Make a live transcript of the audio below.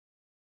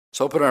Let's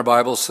open our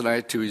Bibles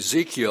tonight to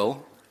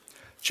Ezekiel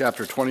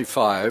chapter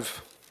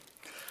 25.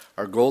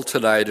 Our goal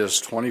tonight is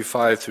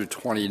 25 through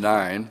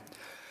 29.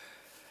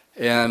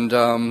 And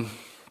I'm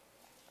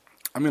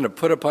going to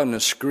put up on the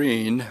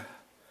screen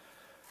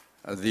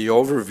the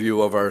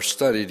overview of our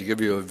study to give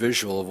you a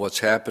visual of what's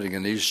happening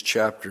in these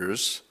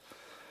chapters.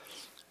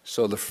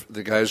 So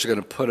the guys are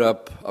going to put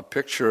up a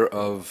picture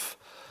of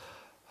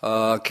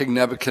King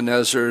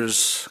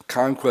Nebuchadnezzar's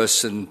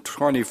conquest in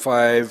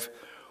 25.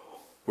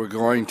 We're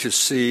going to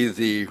see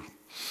the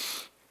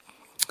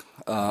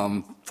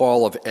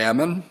fall of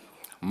Ammon,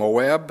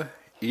 Moab,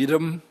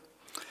 Edom,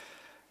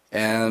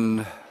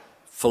 and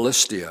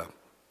Philistia.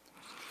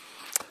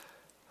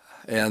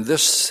 And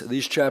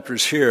these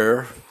chapters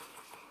here,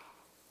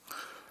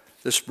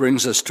 this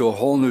brings us to a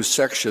whole new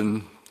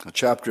section,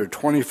 chapter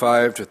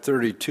 25 to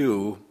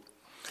 32,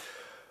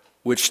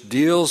 which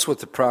deals with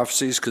the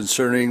prophecies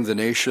concerning the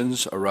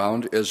nations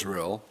around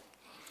Israel.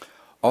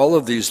 All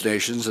of these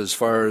nations, as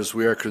far as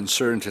we are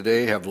concerned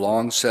today, have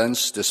long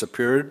since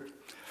disappeared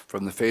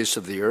from the face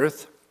of the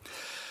earth,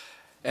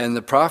 and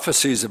the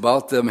prophecies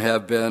about them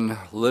have been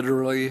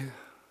literally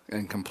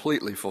and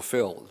completely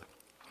fulfilled.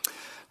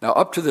 Now,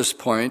 up to this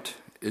point,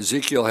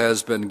 Ezekiel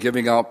has been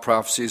giving out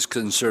prophecies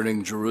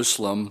concerning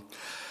Jerusalem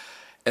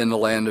and the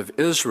land of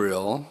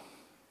Israel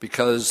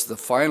because the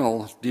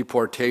final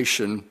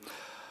deportation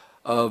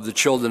of the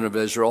children of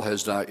Israel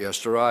has not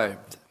yet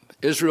arrived.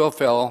 Israel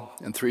fell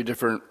in three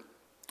different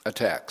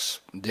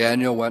attacks.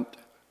 Daniel went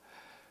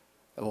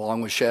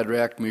along with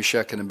Shadrach,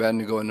 Meshach, and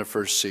Abednego in the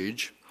first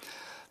siege.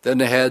 Then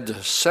they had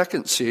the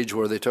second siege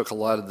where they took a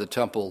lot of the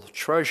temple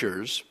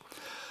treasures.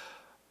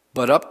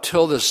 But up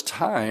till this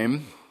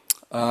time,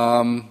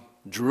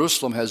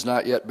 Jerusalem has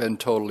not yet been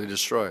totally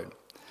destroyed.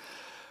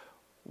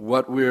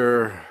 What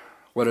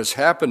has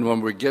happened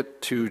when we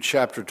get to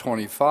chapter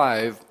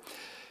 25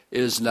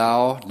 is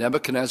now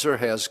Nebuchadnezzar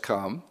has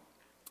come.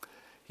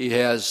 He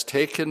has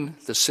taken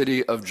the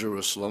city of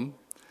Jerusalem,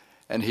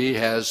 and he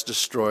has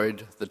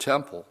destroyed the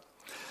temple.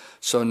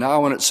 So now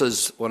when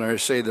I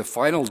say the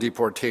final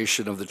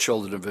deportation of the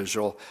children of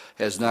Israel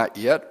has not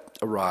yet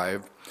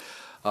arrived,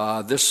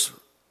 this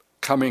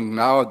coming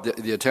now,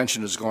 the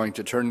attention is going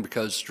to turn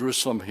because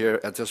Jerusalem here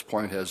at this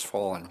point has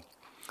fallen.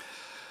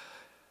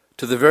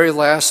 To the very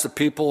last, the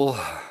people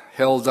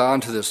held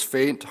on to this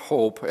faint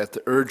hope at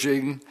the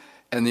urging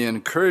and the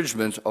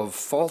encouragement of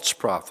false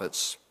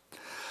prophets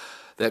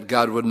that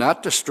God would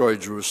not destroy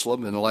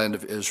Jerusalem and the land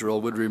of Israel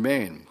would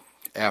remain.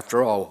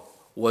 After all,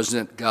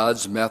 wasn't it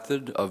God's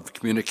method of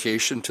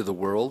communication to the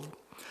world?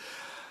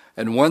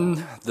 And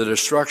when the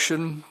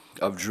destruction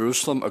of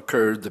Jerusalem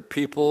occurred, the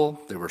people,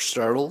 they were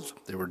startled,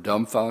 they were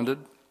dumbfounded,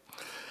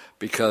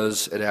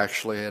 because it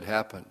actually had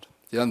happened.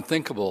 The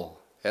unthinkable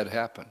had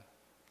happened.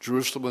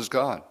 Jerusalem was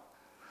gone.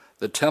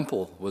 The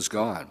temple was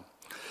gone.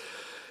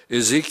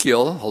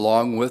 Ezekiel,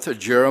 along with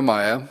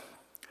Jeremiah,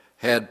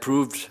 had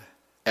proved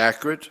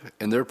accurate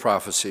in their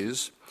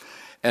prophecies,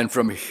 and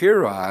from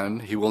here on,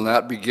 he will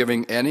not be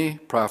giving any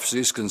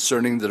prophecies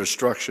concerning the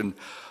destruction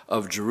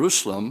of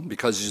Jerusalem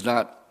because he's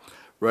not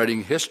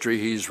writing history,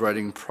 he's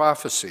writing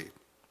prophecy.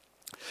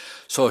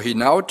 So he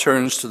now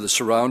turns to the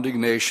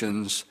surrounding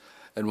nations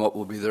and what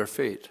will be their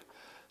fate.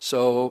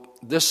 So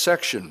this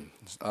section,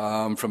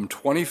 from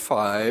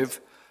 25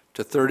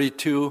 to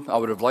 32, I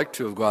would have liked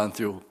to have gone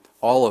through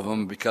all of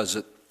them because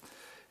it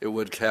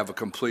would have a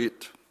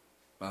complete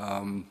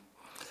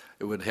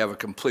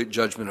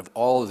judgment of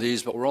all of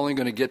these, but we're only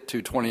going to get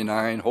to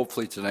 29,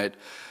 hopefully tonight,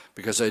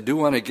 because I do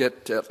want to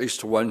get at least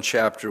to one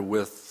chapter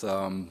with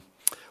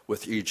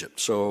Egypt.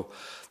 So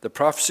the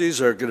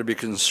prophecies are going to be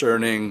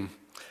concerning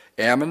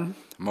Ammon,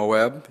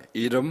 Moab,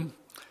 Edom,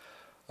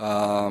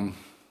 the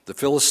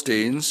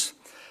Philistines,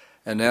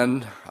 and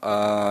then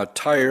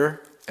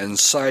Tyre and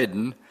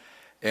Sidon,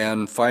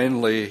 and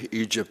finally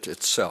Egypt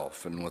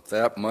itself. And with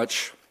that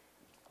much,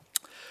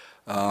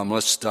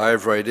 let's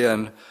dive right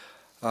in.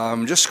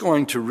 I'm just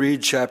going to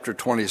read chapter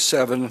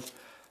 27.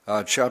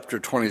 Chapter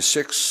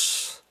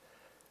 26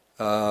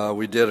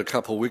 we did a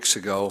couple weeks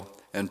ago,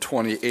 and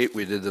 28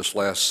 we did this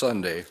last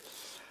Sunday.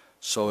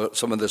 So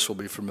some of this will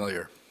be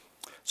familiar.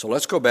 So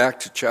let's go back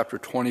to chapter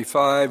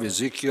 25,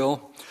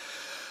 Ezekiel.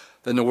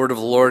 Then the word of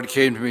the Lord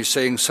came to me,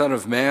 saying, Son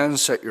of man,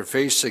 set your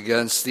face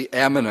against the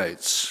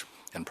Ammonites,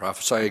 and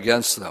prophesy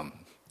against them.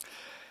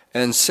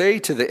 And say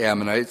to the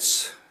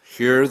Ammonites,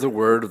 Hear the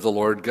word of the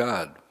Lord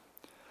God.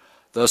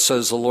 Thus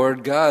says the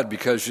Lord God,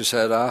 because you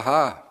said,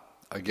 Aha,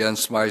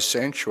 against my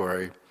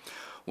sanctuary,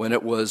 when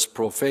it was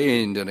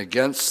profaned, and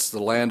against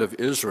the land of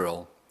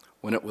Israel,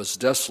 when it was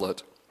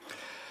desolate,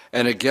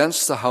 and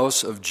against the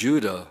house of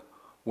Judah,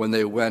 when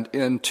they went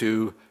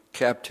into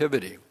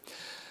captivity.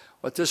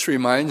 What this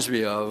reminds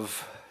me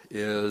of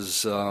is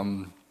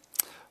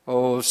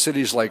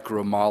cities like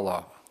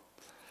Ramallah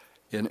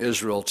in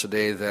Israel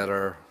today that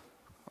are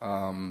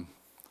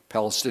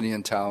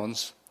Palestinian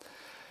towns.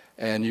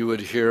 And you would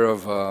hear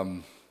of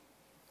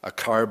a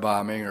car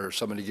bombing or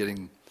somebody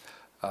getting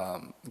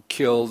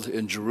killed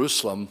in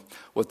Jerusalem.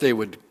 What they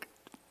would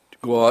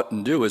go out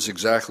and do is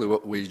exactly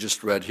what we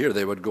just read here.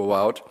 They would go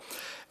out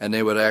and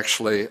they would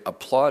actually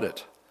applaud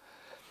it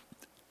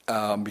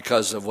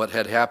because of what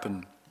had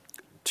happened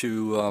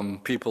to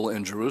people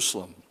in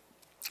Jerusalem.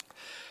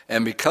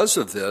 And because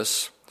of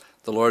this,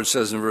 the Lord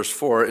says in verse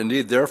 4,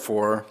 "Indeed,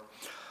 therefore,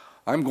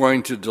 I'm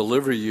going to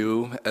deliver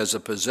you as a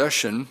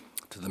possession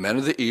to the men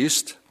of the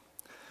east.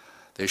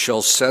 They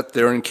shall set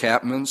their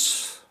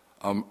encampments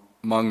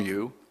among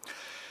you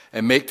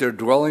and make their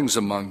dwellings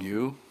among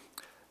you.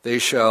 They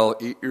shall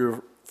eat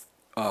your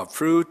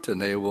fruit,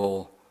 and they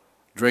will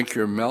drink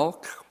your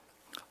milk.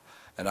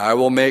 And I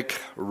will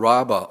make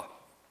Rabbah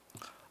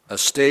a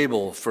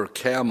stable for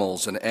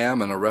camels, and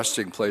Ammon a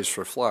resting place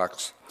for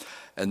flocks.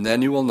 And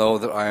then you will know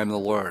that I am the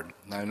Lord."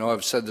 And I know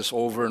I've said this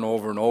over and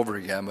over and over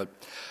again, but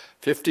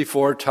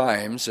 54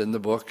 times in the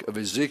book of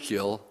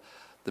Ezekiel,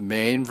 the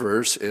main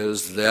verse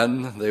is,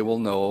 "Then they will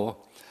know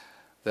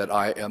that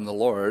I am the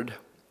Lord."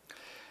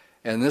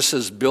 And this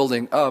is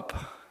building up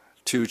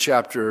to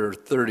chapter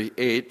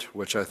 38,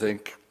 which I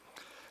think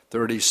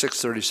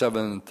 36,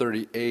 37, and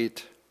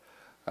 38,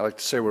 I like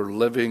to say we're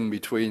living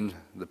between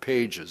the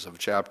pages of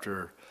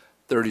chapter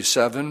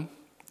 37.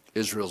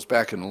 Israel's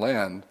back in the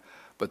land,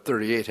 but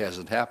 38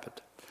 hasn't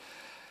happened.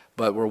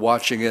 But we're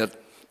watching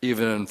it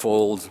even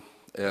unfold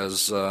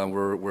as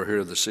we're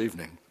here this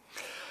evening.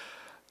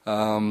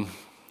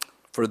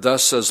 "For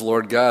thus says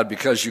Lord God,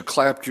 because you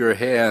clapped your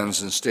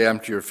hands and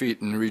stamped your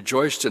feet and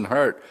rejoiced in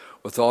heart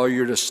with all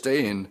your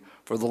disdain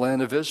for the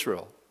land of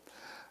Israel."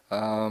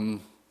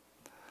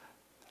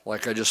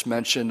 Like I just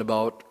mentioned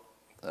about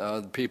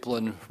the people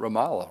in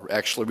Ramallah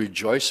actually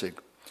rejoicing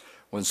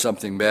when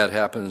something bad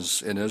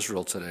happens in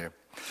Israel today.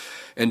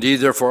 "Indeed,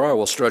 therefore, I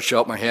will stretch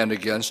out my hand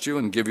against you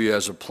and give you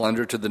as a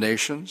plunder to the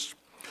nations.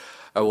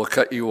 I will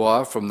cut you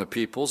off from the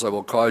peoples. I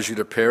will cause you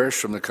to perish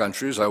from the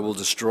countries. I will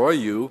destroy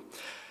you.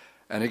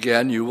 And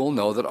again, you will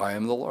know that I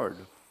am the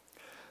Lord."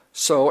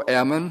 So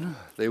Ammon,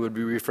 they would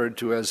be referred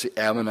to as the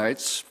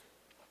Ammonites.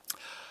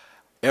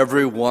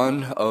 Every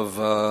one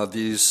of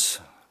these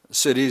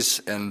cities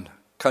and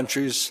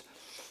countries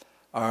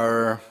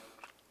are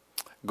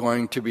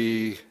going to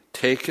be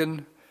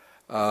taken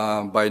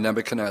by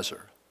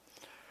Nebuchadnezzar.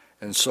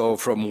 And so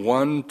from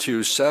 1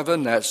 to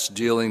 7, that's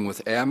dealing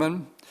with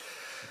Ammon.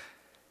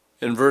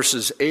 In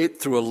verses 8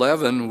 through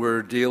 11,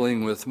 we're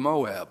dealing with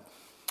Moab.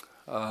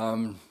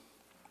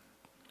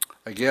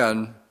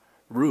 Again,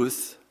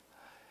 Ruth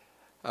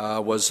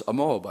was a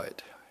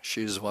Moabite.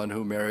 She's the one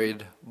who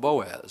married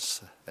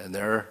Boaz, and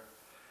their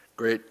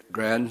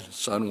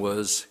great-grandson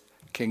was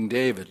King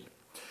David.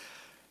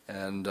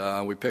 And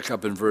we pick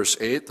up in verse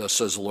 8, "Thus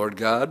says the Lord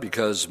God,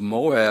 because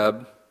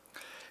Moab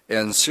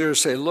and Seir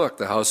say, Look,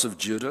 the house of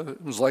Judah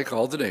is like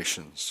all the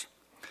nations.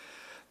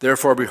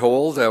 Therefore,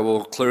 behold, I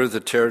will clear the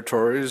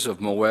territories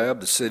of Moab,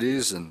 the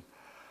cities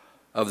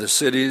of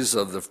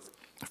the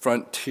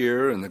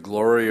frontier, and the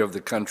glory of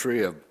the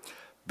country of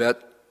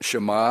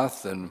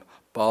Bet-Shemoth and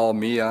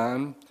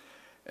Baal-Meon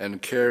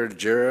and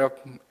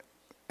Ker-Jerith,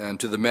 and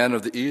to the men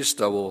of the east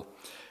I will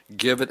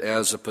give it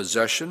as a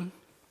possession,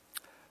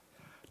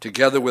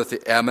 together with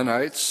the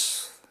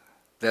Ammonites,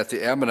 that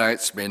the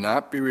Ammonites may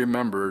not be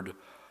remembered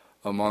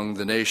among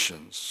the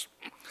nations."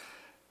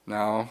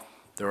 Now,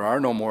 there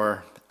are no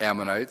more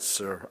Ammonites,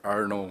 there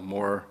are no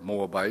more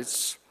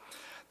Moabites,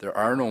 there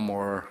are no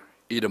more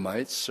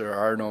Edomites, there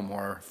are no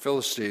more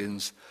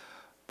Philistines,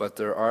 but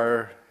there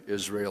are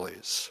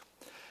Israelis.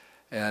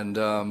 And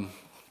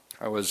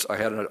I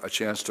had a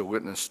chance to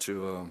witness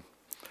to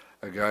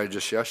a guy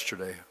just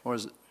yesterday. What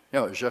was it?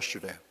 Yeah, it was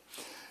yesterday.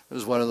 It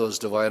was one of those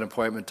divine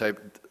appointment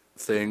type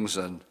things,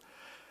 and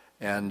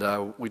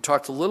we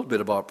talked a little bit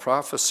about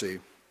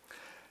prophecy,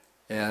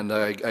 and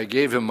I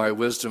gave him my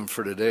wisdom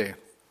for today.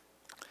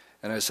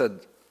 And I said,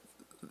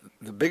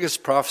 the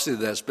biggest prophecy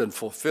that's been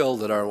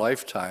fulfilled in our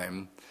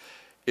lifetime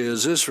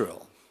is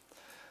Israel.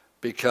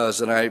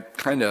 And I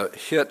kind of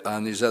hit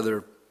on these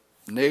other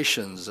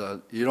nations.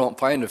 You don't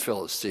find a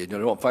Philistine, you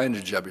don't find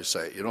a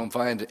Jebusite, you don't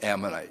find an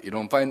Ammonite, you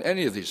don't find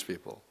any of these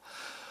people.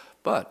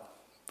 But,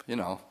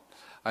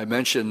 I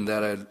mentioned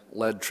that I'd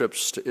led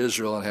trips to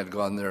Israel and had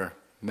gone there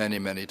many,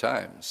 many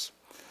times.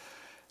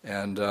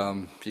 And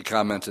he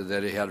commented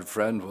that he had a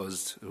friend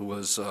who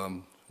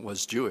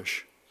was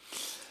Jewish.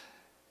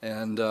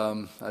 And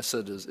I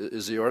said,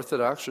 is he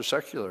Orthodox or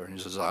secular? And he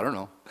says, I don't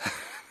know.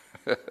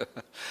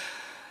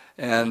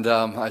 And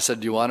I said,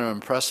 do you want to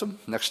impress him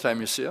next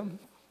time you see him?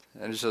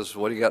 And he says,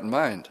 what do you got in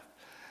mind?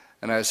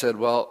 And I said,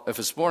 well, if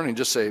it's morning,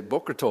 just say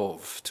Boker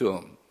Tov to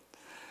him.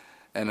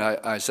 And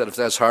I said, if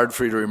that's hard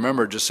for you to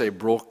remember, just say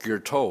broke your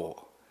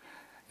toe.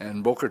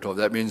 And Boker Tov,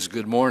 that means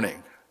good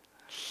morning.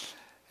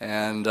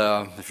 And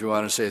if you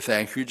want to say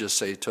thank you, just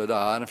say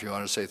Todah. And if you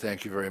want to say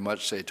thank you very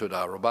much, say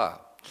Todah Rabbah.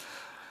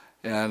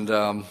 And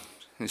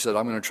he said,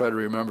 I'm going to try to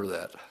remember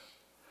that.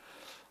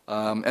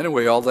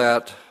 Anyway, all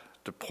that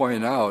to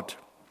point out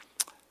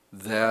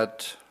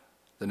that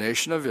the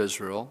nation of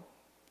Israel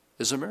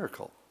is a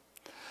miracle.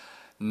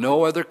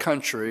 No other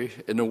country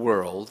in the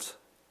world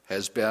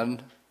has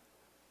been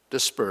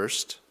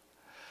dispersed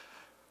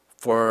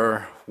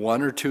for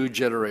 1 or 2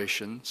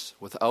 generations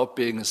without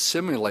being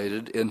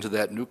assimilated into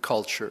that new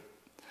culture,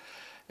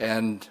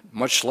 and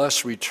much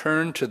less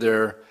return to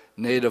their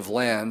native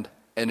land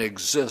and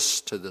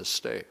exist to this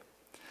day.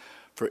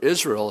 For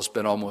Israel, it's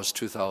been almost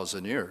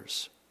 2,000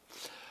 years.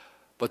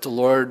 But the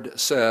Lord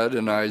said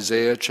in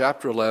Isaiah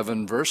chapter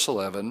 11, verse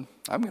 11,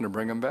 I'm going to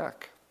bring them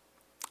back.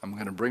 I'm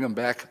going to bring them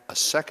back a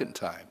second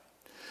time.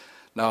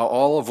 Now,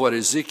 all of what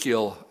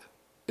Ezekiel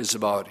is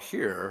about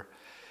here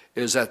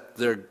is that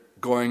they're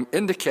going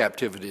into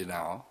captivity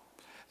now,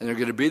 and they're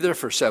going to be there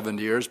for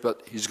 70 years,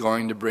 but he's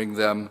going to bring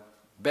them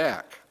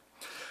back.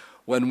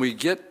 When we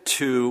get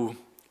to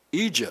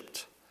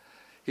Egypt,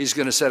 he's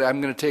going to say,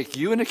 I'm going to take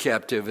you into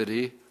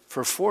captivity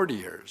for 40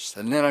 years,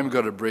 and then I'm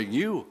going to bring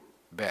you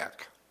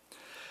back.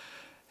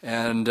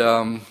 And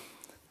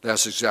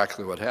that's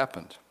exactly what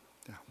happened.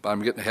 But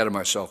I'm getting ahead of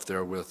myself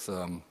there with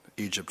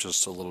Egypt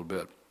just a little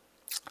bit.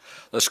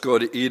 Let's go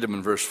to Edom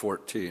in verse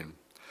 14.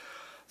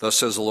 Thus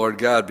says the Lord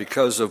God,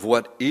 because of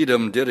what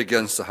Edom did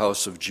against the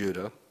house of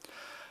Judah,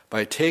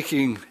 by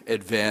taking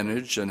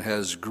advantage and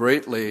has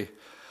greatly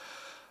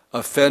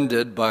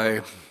offended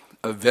by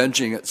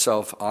avenging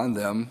itself on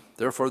them,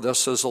 therefore thus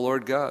says the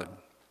Lord God,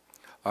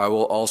 I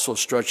will also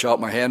stretch out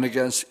my hand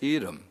against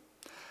Edom,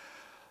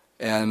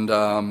 and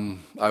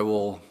I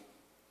will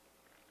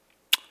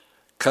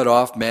cut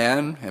off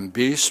man and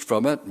beast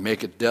from it,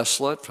 make it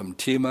desolate. From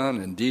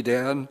Teman and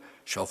Dedan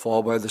shall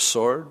fall by the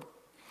sword.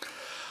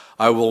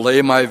 I will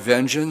lay my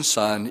vengeance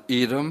on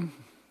Edom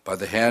by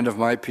the hand of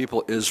my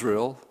people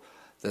Israel,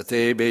 that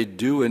they may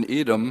do in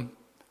Edom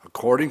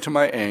according to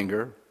my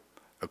anger,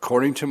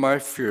 according to my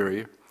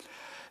fury,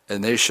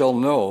 and they shall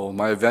know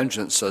my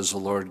vengeance, says the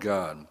Lord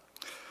God.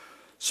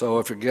 So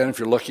if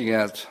you're looking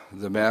at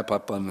the map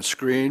up on the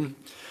screen,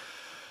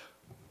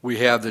 we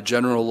have the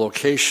general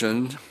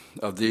location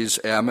of these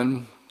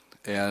Ammon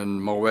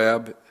and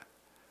Moab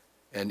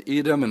and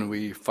Edom, and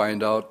we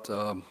find out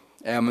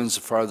Ammon's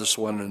the farthest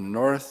one in the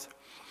north.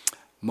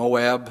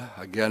 Moab,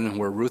 again,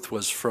 where Ruth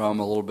was from,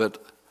 a little bit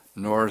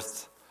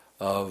north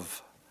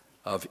of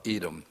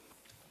Edom.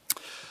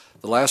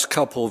 The last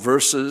couple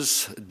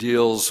verses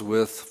deals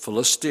with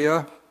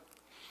Philistia.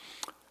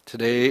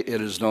 Today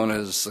it is known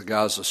as the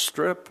Gaza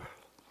Strip,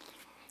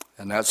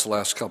 and that's the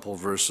last couple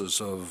verses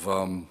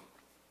of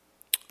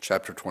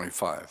chapter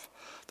 25.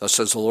 Thus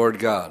says the Lord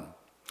God,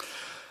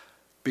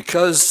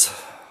 because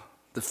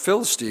the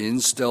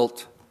Philistines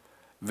dealt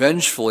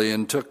vengefully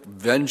and took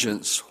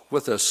vengeance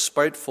with a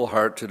spiteful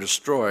heart to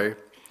destroy,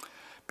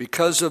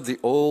 because of the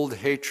old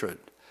hatred.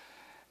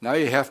 Now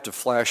you have to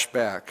flash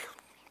back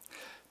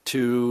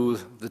to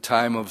the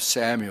time of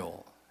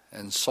Samuel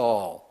and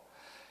Saul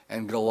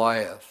and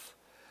Goliath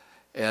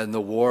and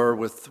the war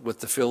with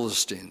the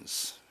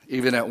Philistines.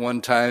 Even at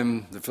one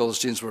time, the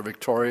Philistines were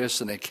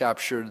victorious and they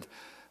captured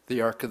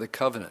the Ark of the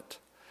Covenant.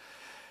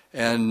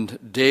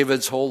 And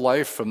David's whole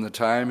life from the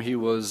time he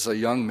was a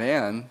young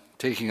man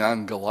taking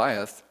on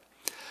Goliath,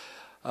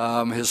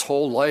 his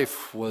whole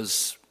life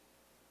was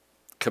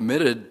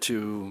committed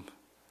to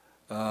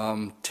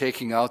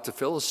taking out the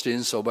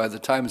Philistines. So by the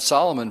time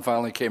Solomon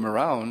finally came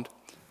around,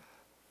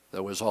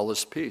 there was all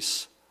this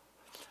peace.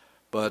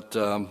 But,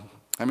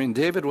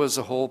 David was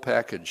a whole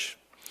package.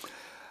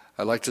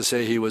 I like to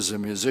say he was a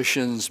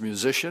musician's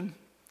musician.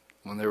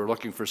 When they were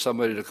looking for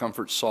somebody to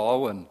comfort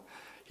Saul when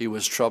he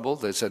was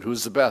troubled, they said,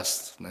 who's the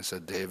best? And I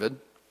said, David.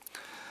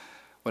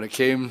 When it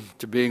came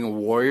to being a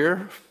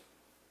warrior,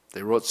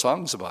 they wrote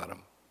songs about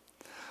him.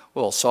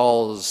 Well,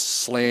 Saul has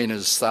slain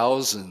his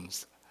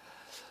thousands,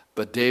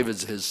 but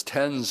David's his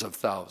tens of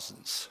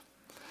thousands.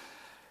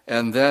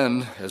 And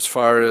then, as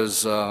far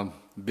as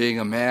being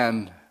a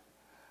man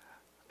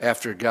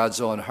after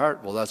God's own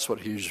heart, well, that's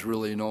what he's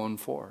really known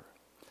for.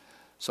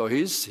 So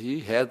he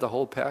had the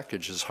whole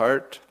package. His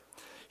heart,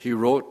 he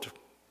wrote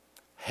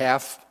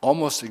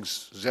almost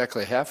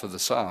exactly half of the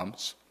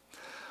Psalms.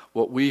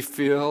 What we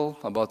feel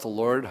about the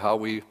Lord, how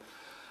we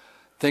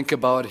think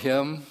about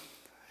him.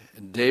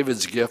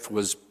 David's gift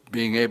was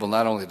being able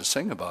not only to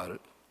sing about it,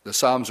 the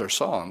Psalms are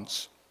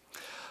songs,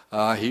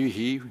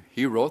 he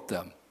wrote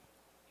them.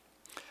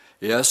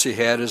 Yes, he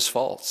had his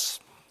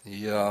faults.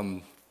 He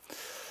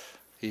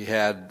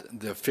had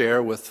the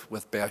affair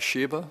with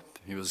Bathsheba.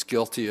 He was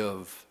guilty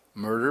of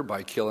murder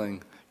by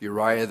killing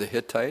Uriah the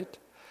Hittite.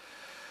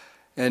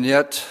 And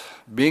yet,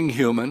 being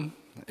human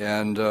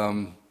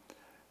and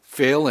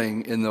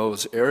failing in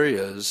those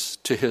areas,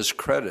 to his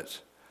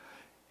credit,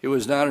 he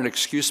was not an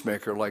excuse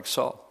maker like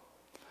Saul.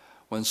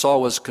 When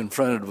Saul was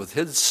confronted with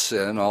his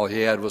sin, all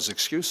he had was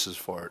excuses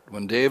for it.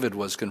 When David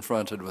was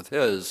confronted with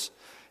his,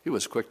 he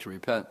was quick to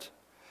repent.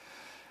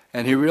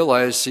 And he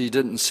realized he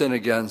didn't sin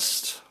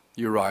against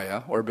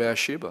Uriah or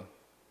Bathsheba.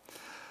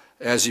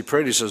 As he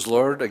prayed, he says,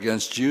 Lord,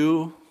 against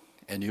you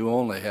and you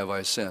only have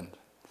I sinned.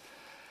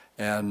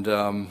 And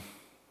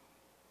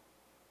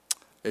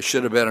it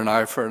should have been an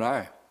eye for an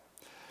eye.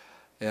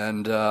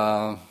 And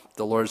the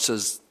Lord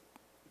says,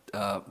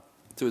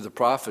 through the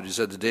prophet, he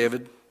said to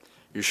David,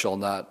 you shall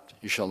not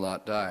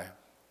die.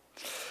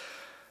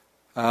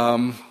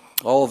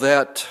 All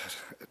that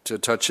to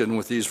touch in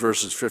with these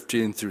verses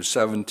 15 through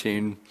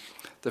 17,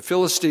 the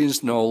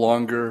Philistines no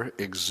longer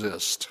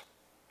exist.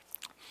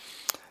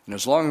 And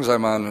as long as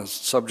I'm on the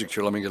subject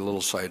here, let me get a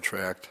little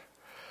sidetracked.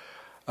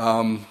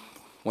 When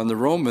the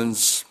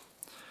Romans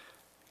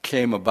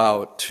came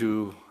about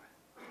to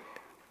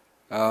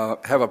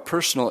have a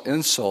personal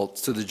insult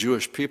to the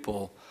Jewish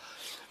people,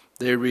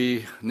 they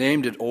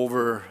renamed it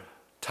over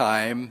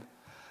time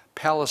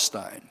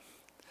Palestine.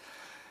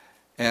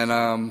 And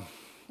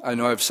I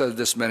know I've said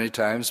this many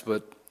times,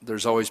 but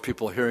there's always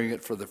people hearing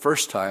it for the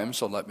first time,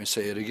 so let me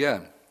say it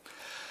again.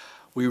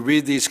 We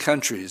read these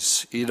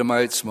countries,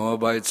 Edomites,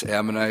 Moabites,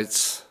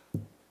 Ammonites,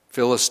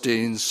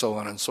 Philistines, so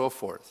on and so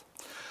forth.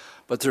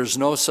 But there's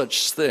no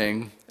such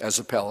thing as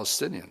a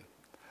Palestinian.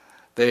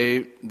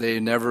 They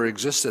never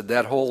existed.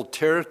 That whole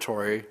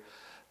territory,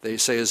 they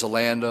say, is a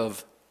land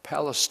of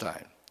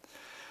Palestine.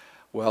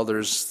 Well,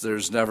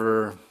 there's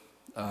never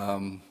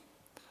been,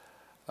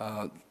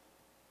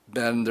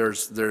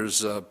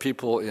 there's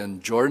people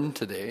in Jordan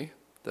today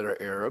that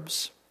are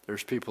Arabs.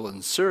 There's people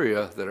in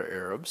Syria that are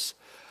Arabs.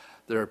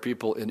 There are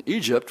people in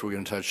Egypt, we're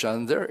going to touch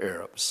on, they're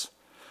Arabs.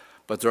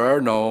 But there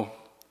are no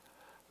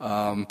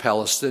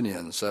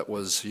Palestinians. That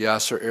was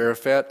Yasser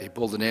Arafat. He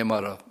pulled the name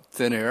out of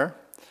thin air.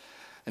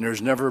 And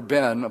there's never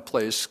been a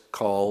place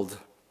called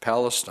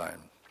Palestine.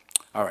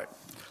 All right,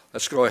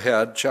 let's go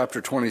ahead.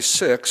 Chapter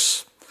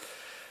 26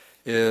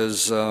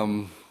 is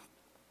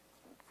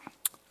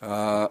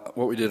what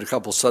we did a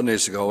couple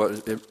Sundays ago.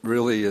 It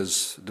really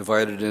is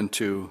divided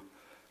into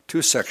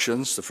two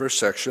sections. The first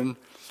section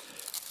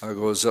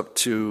goes up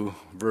to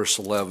verse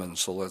 11,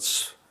 so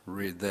let's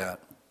read that.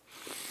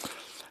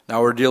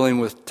 Now we're dealing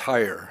with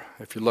Tyre.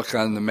 If you look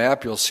on the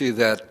map, you'll see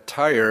that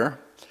Tyre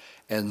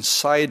and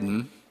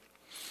Sidon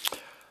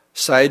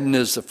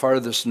is the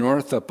farthest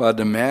north up on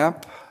the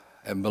map,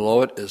 and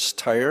below it is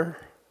Tyre.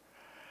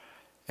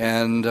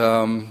 And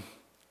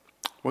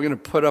we're going to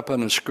put up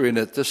on the screen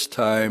at this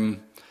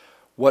time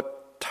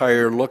what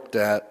Tyre looked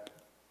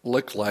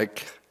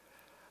like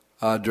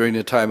during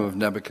the time of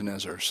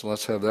Nebuchadnezzar. So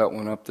let's have that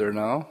one up there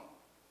now.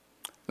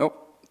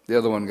 Nope, the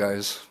other one,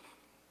 guys.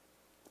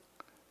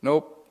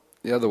 Nope,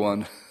 the other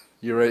one.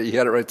 You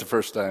had it right the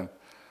first time.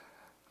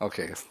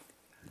 Okay,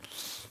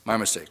 my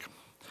mistake.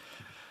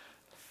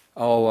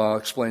 I'll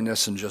explain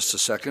this in just a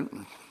second.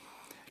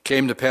 It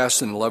came to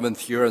pass in the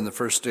 11th year, on the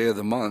first day of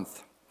the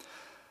month,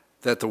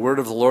 that the word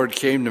of the Lord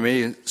came to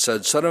me,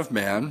 said, Son of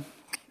man,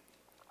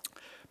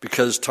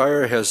 because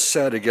Tyre has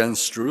said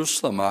against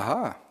Jerusalem,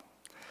 Aha,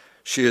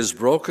 she is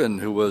broken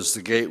who was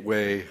the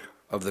gateway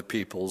of the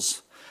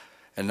peoples,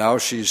 and now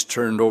she's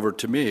turned over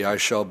to me. I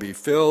shall be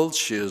filled,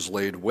 she is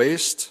laid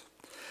waste.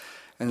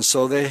 And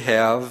so they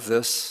have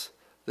this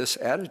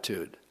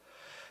attitude.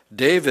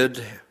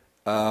 David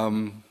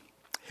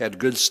had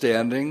good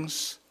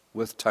standings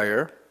with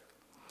Tyre.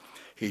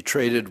 He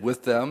traded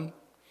with them.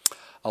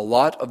 A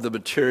lot of the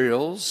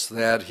materials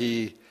that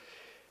he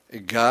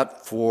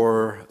got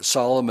for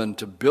Solomon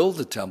to build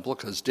the temple,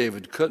 because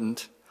David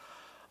couldn't,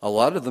 a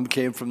lot of them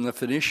came from the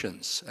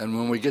Phoenicians. And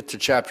when we get to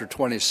chapter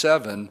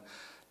 27,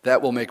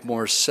 that will make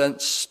more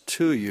sense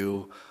to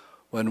you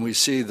when we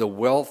see the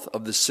wealth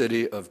of the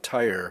city of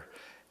Tyre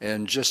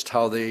and just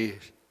how they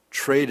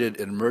traded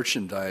in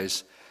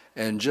merchandise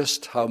and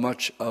just how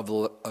much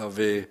of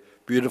a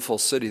beautiful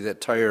city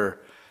that Tyre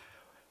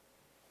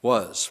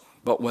was.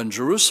 But when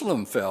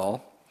Jerusalem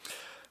fell,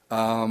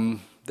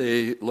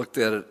 they looked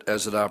at it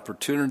as an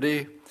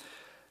opportunity.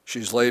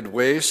 She's laid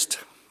waste.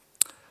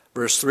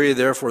 Verse 3,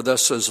 Therefore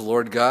thus says the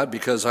Lord God,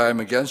 because I am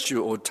against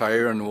you, O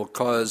Tyre, and will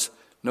cause,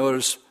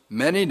 notice,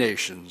 many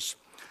nations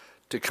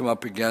to come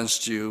up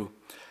against you,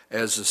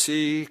 as the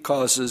sea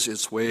causes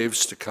its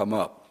waves to come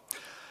up.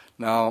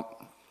 Now,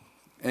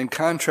 in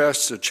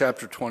contrast to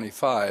chapter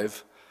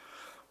 25,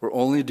 we're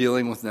only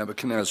dealing with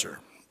Nebuchadnezzar.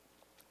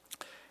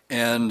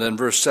 And in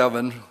verse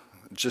 7,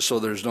 just so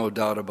there's no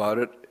doubt about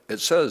it, it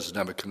says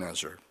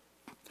Nebuchadnezzar.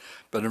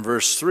 But in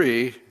verse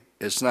 3,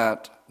 it's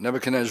not.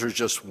 Nebuchadnezzar is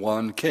just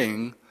one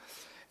king,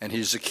 and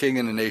he's the king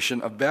in the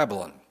nation of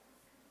Babylon.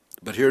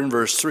 But here in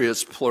verse 3,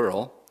 it's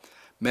plural.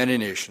 Many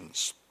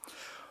nations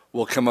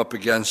will come up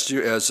against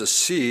you as the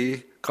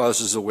sea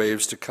causes the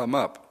waves to come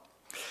up.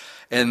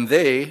 And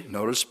they,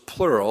 notice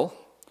plural,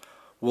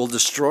 will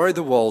destroy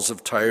the walls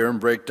of Tyre and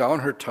break down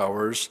her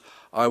towers.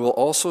 I will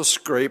also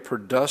scrape her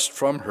dust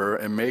from her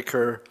and make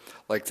her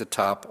like the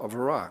top of a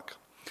rock.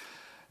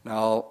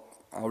 Now,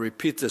 I'll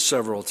repeat this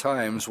several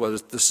times.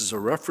 What this is a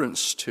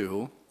reference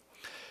to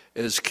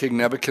is King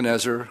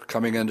Nebuchadnezzar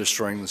coming and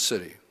destroying the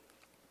city.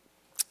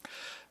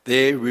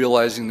 They,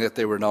 realizing that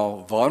they were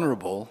now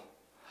vulnerable,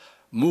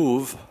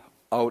 move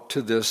out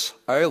to this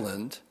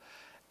island,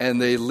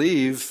 and they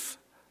leave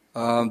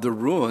the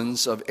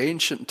ruins of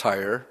ancient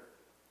Tyre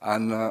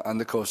on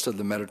the coast of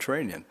the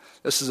Mediterranean.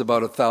 This is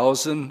about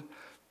 1,000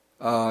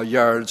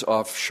 yards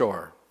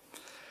offshore.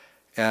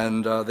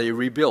 And they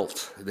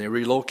rebuilt, they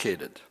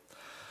relocated.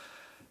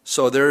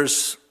 So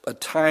there's a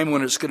time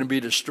when it's going to be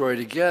destroyed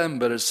again,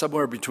 but it's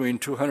somewhere between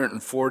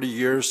 240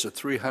 years to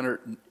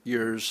 300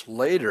 years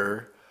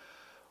later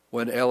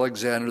when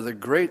Alexander the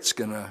Great's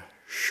going to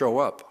show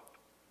up.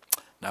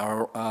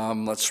 Now,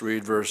 let's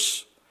read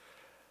verse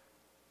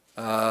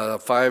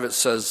 5. It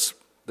says,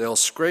 they'll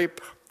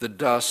scrape the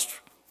dust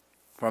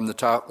from the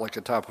top like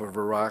the top of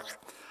a rock.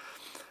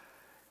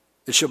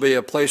 It shall be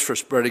a place for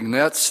spreading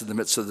nets in the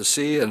midst of the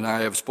sea, and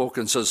I have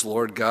spoken, says the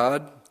Lord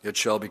God. It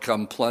shall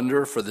become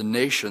plunder for the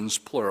nations,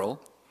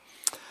 plural.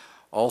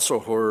 Also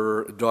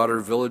her daughter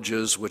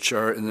villages which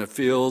are in the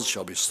fields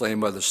shall be slain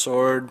by the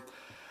sword,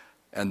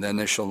 and then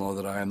they shall know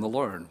that I am the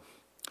Lord.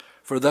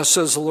 For thus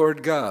says the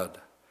Lord God,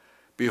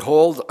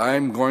 behold, I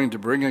am going to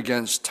bring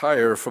against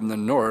Tyre from the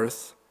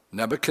north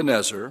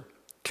Nebuchadnezzar,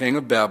 king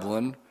of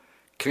Babylon,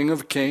 king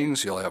of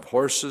kings. He'll have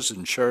horses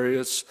and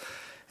chariots,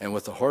 and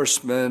with the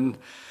horsemen,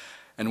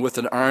 and with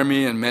an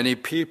army and many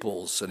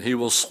peoples. And he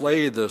will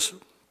slay the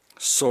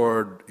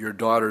sword your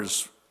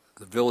daughters,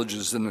 the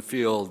villages in the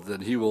field.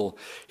 Then he will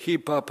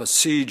heap up a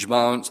siege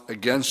mount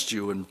against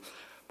you, and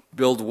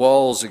build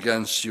walls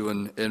against you,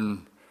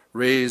 and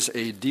raise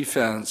a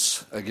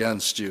defense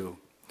against you.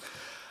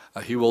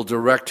 He will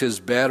direct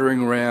his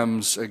battering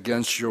rams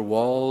against your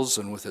walls,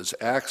 and with his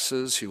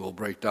axes he will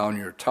break down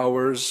your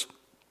towers.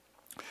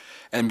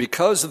 And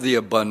because of the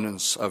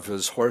abundance of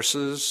his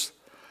horses,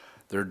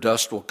 their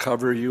dust will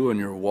cover you, and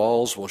your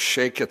walls will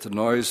shake at the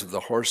noise of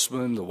the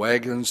horsemen, the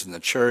wagons, and the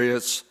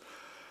chariots.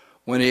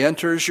 When he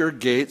enters your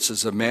gates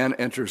as a man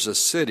enters a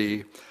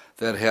city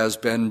that has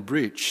been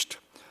breached,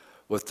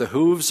 with the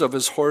hooves of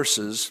his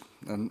horses,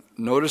 and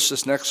notice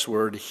this next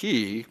word,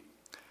 he,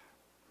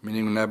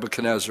 meaning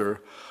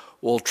Nebuchadnezzar,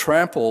 will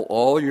trample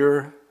all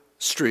your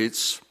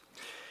streets.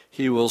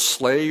 He will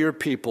slay your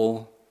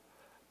people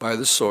by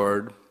the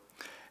sword,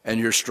 and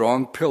your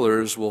strong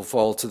pillars will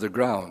fall to the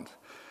ground.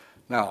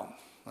 Now,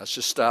 let's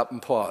just stop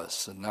and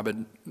pause. And I've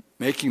been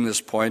making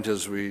this point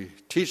as we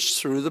teach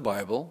through the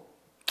Bible,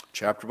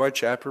 chapter by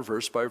chapter,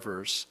 verse by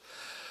verse.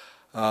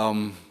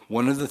 One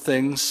of the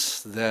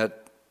things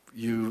that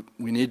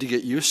we need to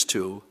get used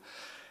to,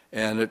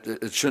 and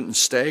it shouldn't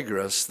stagger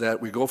us,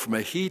 that we go from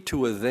a he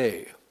to a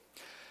they.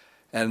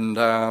 And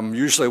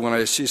usually when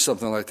I see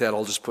something like that,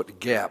 I'll just put a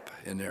gap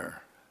in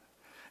there.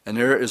 And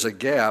there is a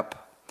gap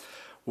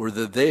where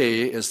the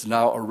they is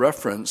now a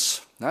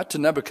reference, not to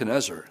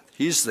Nebuchadnezzar,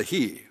 he's the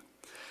he,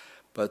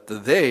 but the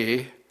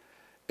they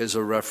is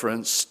a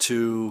reference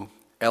to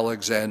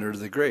Alexander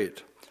the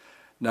Great.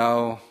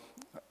 Now,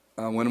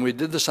 when we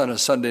did this on a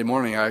Sunday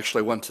morning, I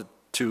actually went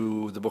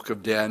to the book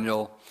of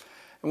Daniel,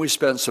 and we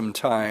spent some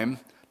time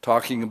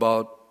talking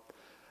about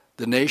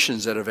the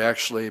nations that have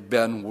actually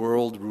been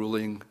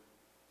world-ruling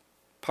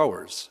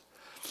powers.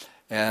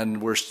 And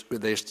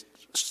they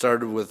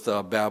started with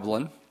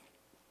Babylon,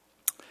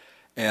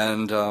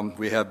 and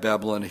we have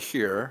Babylon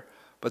here,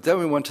 but then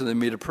we went to the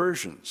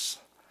Medo-Persians.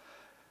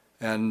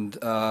 And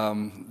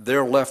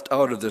they're left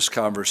out of this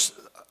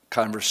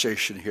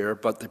conversation here,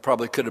 but they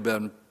probably could have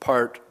been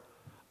part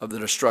of the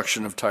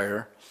destruction of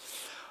Tyre.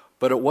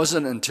 But it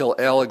wasn't until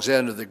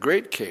Alexander the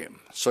Great came.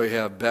 So you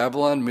have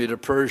Babylon,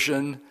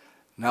 Medo-Persian,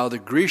 now the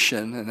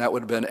Grecian, and that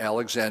would have been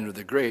Alexander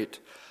the Great.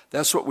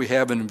 That's what we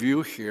have in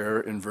view here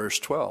in verse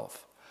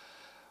 12.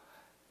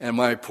 And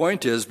my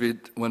point is,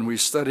 when we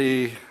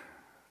study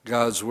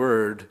God's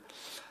Word,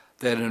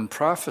 that in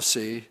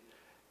prophecy,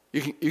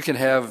 you can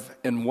have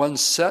in one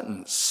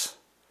sentence.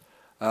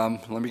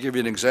 Let me give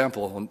you an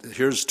example.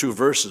 Here's 2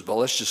 verses, but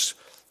let's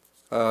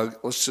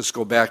just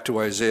go back to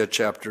Isaiah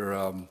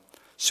chapter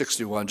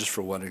 61, just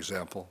for one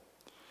example.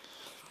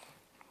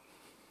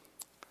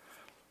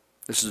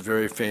 This is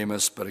very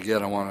famous, but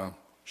again, I want to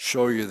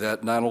show you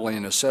that not only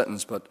in a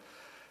sentence, but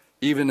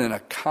even in a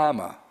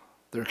comma,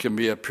 there can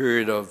be a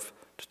period of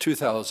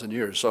 2,000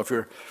 years. So if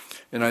you're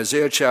in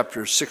Isaiah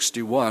chapter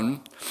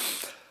 61,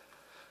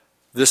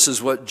 this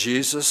is what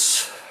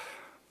Jesus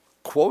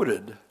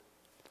quoted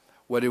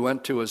when he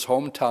went to his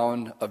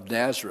hometown of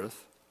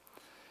Nazareth.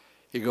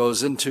 He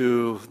goes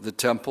into the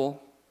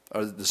temple,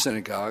 or the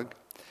synagogue.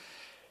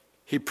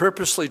 He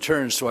purposely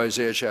turns to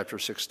Isaiah chapter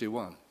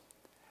 61,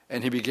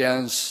 and he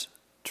begins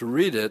to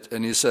read it,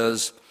 and he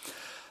says,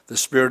 "The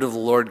Spirit of the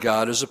Lord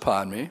God is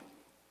upon me,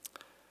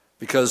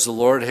 because the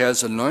Lord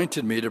has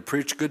anointed me to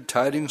preach good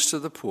tidings to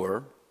the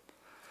poor.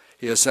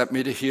 He has sent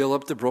me to heal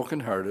up the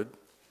brokenhearted,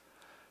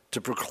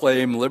 to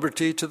proclaim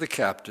liberty to the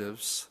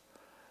captives,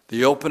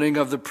 the opening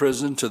of the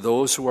prison to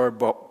those who are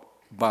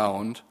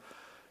bound,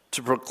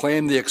 to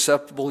proclaim the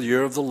acceptable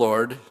year of the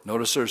Lord,"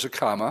 notice there's a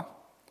comma,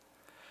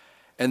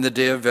 "and the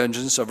day of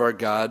vengeance of our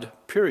God,"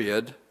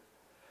 period,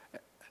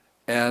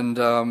 and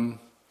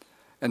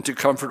to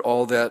comfort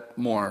all that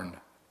mourn,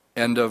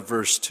 end of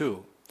verse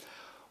 2.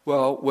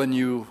 Well, when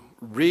you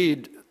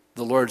read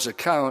the Lord's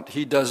account,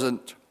 he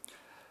doesn't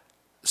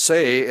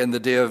say "in the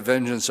day of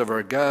vengeance of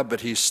our God,"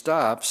 but he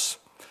stops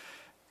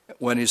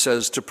when he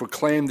says to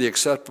proclaim the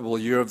acceptable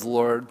year of the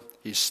Lord.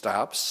 He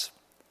stops,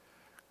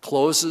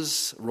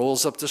 closes,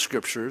 rolls up the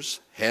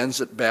scriptures,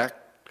 hands it back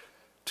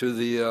to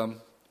the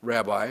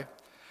rabbi,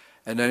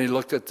 and then he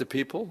looked at the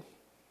people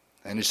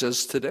and he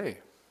says, "Today,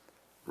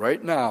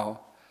 right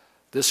now,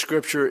 this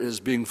scripture is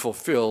being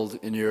fulfilled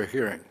in your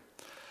hearing."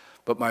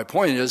 But my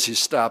point is, he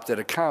stopped at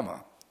a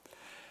comma.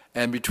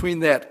 And between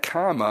that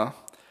comma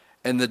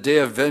and the day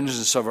of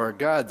vengeance of our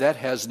God, that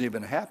hasn't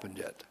even happened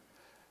yet.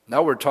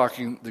 Now we're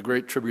talking the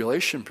Great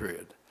Tribulation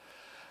period.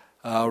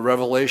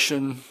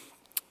 Revelation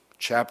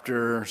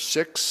chapter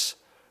 6,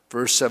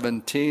 verse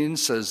 17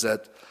 says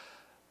that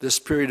this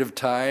period of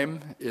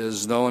time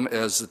is known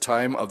as the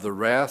time of the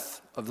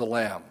wrath of the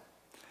Lamb,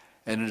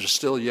 and it is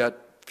still yet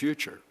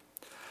future.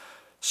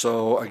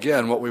 So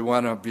again, what we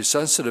want to be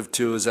sensitive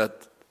to is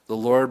that the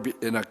Lord,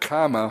 in a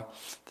comma,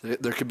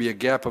 there could be a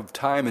gap of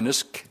time in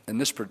this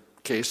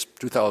case,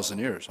 2,000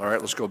 years. All right,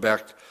 let's go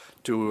back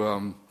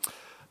to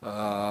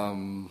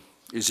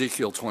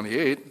Ezekiel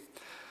 28,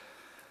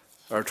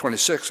 or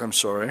 26, I'm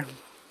sorry.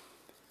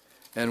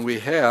 And we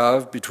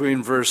have,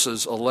 between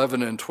verses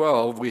 11 and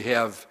 12, we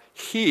have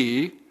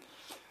he,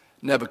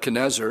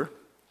 Nebuchadnezzar,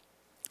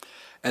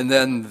 and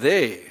then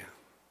they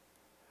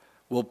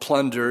will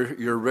plunder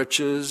your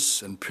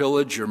riches and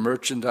pillage your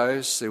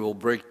merchandise. They will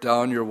break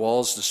down your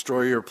walls,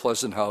 destroy your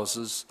pleasant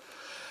houses.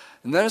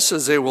 And then it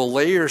says they will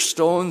lay your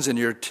stones and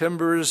your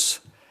timbers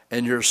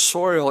and your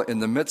soil in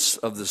the midst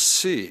of the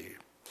sea.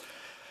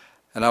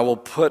 And I will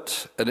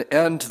put an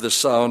end to the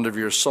sound of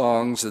your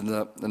songs, and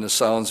the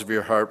sounds of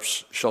your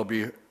harps shall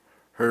be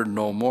heard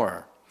no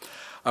more.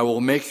 I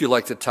will make you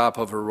like the top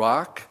of a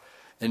rock,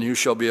 and you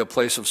shall be a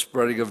place of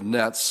spreading of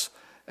nets,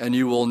 and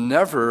you will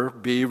never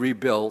be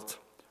rebuilt,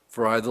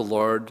 for I, the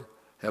Lord,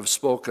 have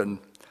spoken,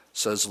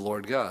 says the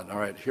Lord God. All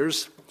right,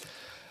 here's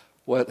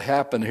what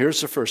happened.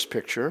 Here's the first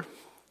picture.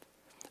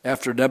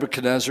 After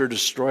Nebuchadnezzar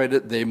destroyed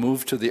it, they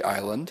moved to the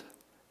island,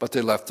 but they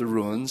left the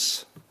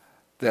ruins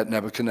that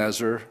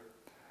Nebuchadnezzar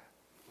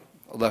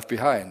left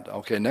behind.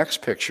 Okay,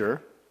 next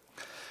picture.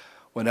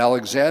 When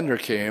Alexander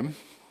came,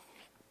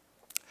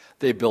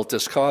 they built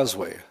this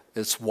causeway.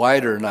 It's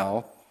wider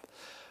now,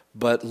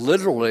 but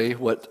literally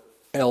what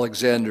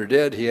Alexander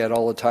did, he had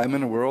all the time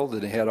in the world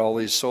and he had all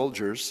these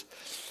soldiers.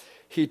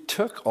 He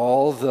took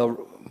all the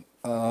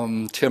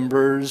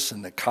timbers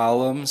and the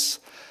columns,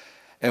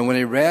 and when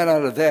he ran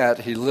out of that,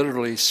 he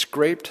literally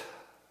scraped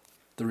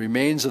the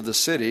remains of the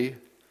city,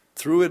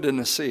 threw it in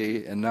the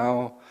sea, and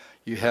now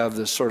you have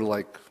this sort of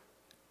like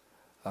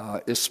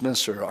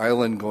isthmus or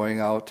island going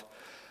out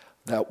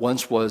that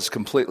once was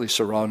completely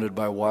surrounded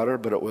by water,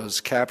 but it was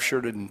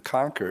captured and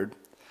conquered,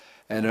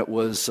 and it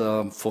was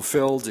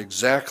fulfilled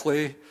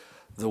exactly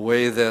the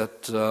way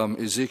that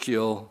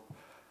Ezekiel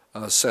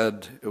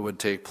said it would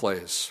take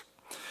place.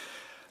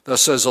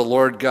 Thus says the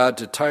Lord God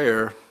to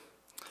Tyre,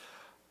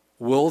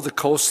 will the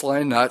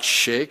coastline not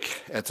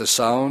shake at the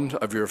sound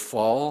of your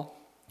fall?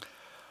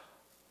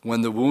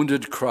 When the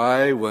wounded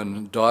cry,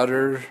 when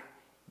daughter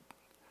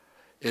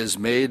is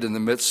made in the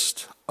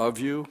midst of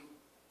you,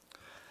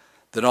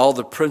 then all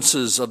the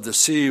princes of the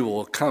sea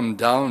will come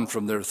down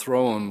from their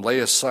throne, lay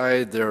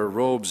aside their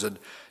robes and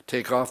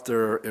take off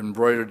their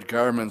embroidered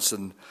garments,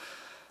 and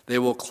they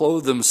will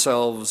clothe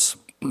themselves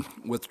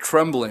with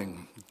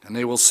trembling, and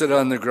they will sit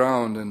on the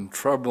ground and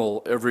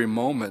tremble every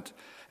moment,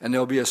 and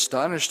they'll be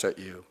astonished at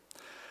you.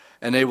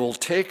 And they will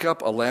take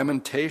up a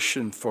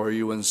lamentation for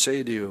you and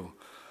say to you,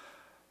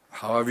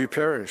 how have you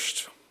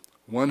perished?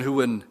 One who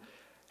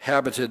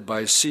inhabited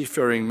by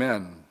seafaring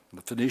men.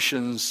 The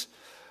Phoenicians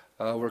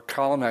were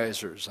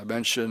colonizers. I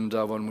mentioned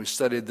when we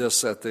studied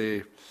this that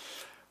they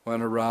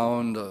went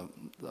around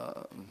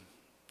the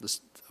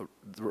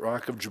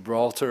Rock of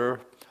Gibraltar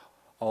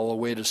all the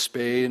way to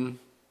Spain,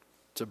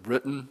 to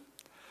Britain,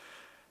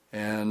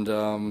 and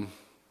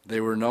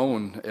they were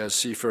known as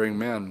seafaring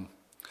men.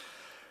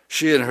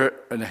 She and her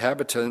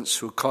inhabitants,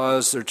 who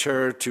caused their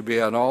terror to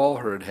be on all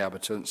her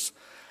inhabitants,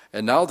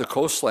 and now the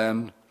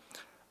coastland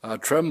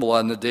tremble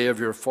on the day of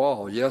your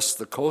fall. Yes,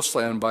 the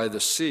coastland by the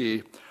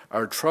sea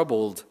are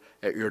troubled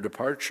at your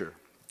departure.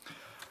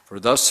 For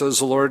thus says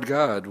the Lord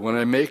God, when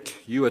I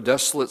make you a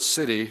desolate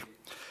city,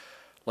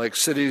 like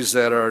cities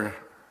that are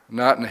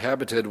not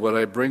inhabited, when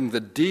I bring the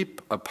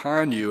deep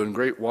upon you and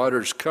great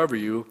waters cover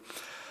you,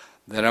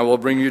 then I will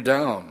bring you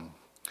down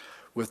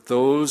with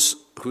those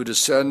who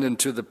descend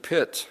into the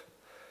pit,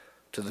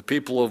 to the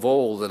people of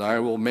old, and I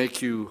will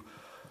make you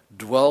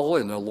dwell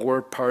in the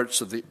lower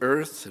parts of the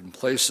earth, in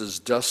places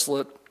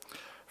desolate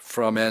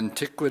from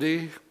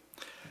antiquity,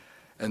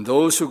 and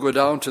those who go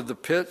down to the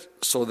pit,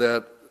 so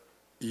that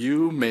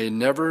you may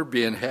never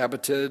be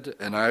inhabited,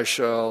 and I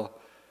shall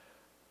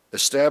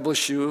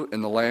establish you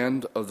in the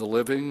land of the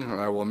living, and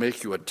I will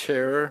make you a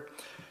terror,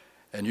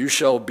 and you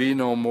shall be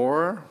no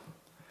more.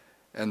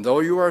 And though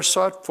you are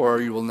sought for,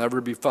 you will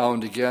never be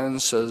found again,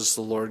 says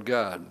the Lord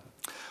God.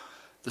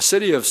 The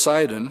city of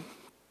Sidon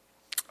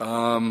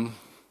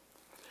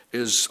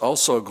is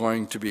also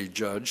going to be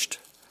judged,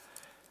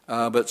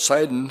 but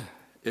Sidon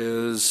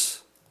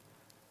is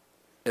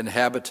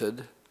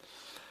inhabited.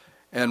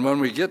 And when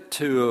we get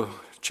to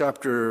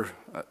chapter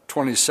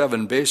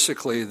 27,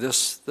 basically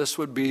this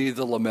would be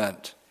the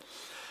lament.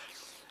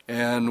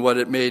 And what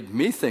it made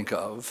me think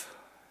of,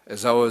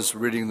 as I was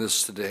reading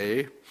this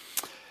today,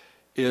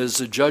 is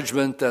the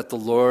judgment that the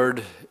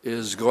Lord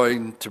is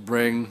going to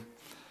bring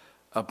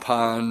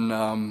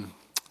upon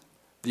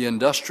the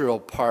industrial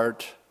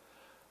part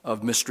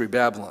of Mystery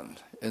Babylon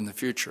in the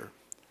future.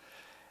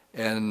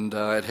 And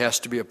it has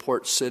to be a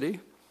port city.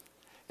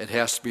 It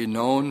has to be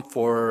known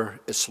for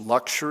its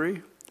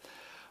luxury,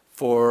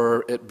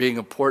 for it being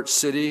a port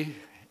city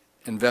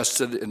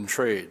invested in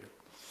trade.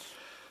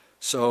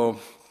 So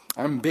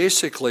I'm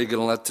basically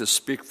going to let this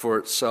speak for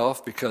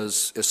itself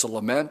because it's a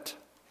lament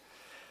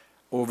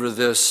over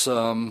this.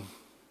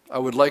 I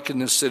would liken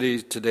this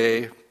city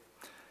today,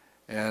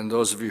 and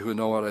those of you who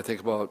know what I think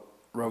about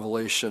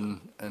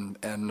Revelation and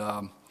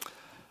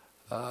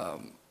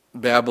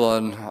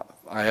Babylon,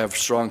 I have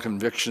strong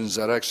convictions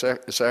that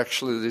it's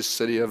actually the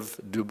city of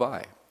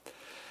Dubai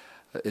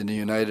in the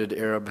United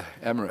Arab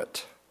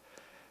Emirate.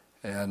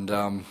 And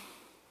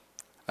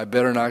I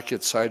better not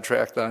get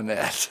sidetracked on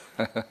that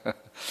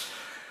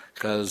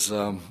because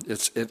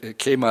it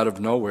came out of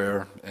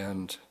nowhere,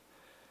 and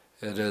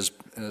it has.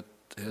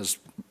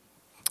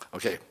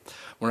 Okay,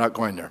 we're not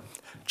going there.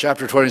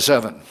 Chapter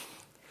 27.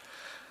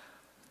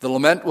 The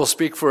lament will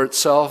speak for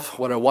itself.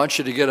 What I want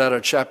you to get out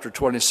of chapter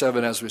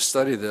 27 as we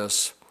study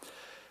this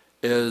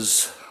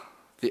is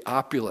the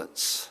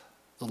opulence,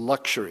 the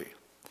luxury.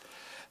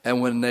 And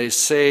when they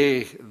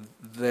say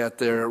that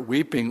they're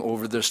weeping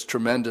over this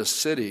tremendous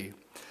city,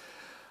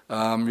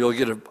 you'll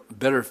get a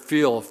better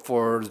feel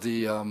for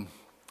the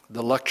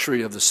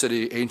luxury of the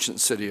city,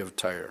 ancient city of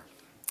Tyre.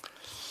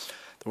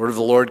 The word of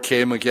the Lord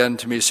came again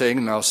to me,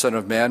 saying, Now, son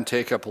of man,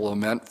 take up a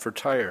lament for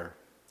Tyre,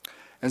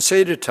 and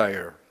say to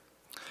Tyre,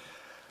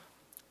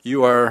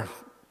 you are,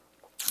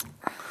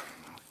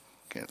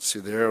 can't see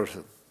there,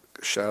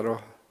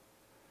 shadow,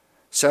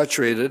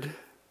 satiated,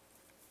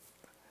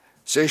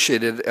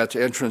 satiated at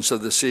the entrance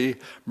of the sea,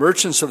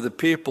 merchants of the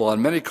people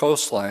on many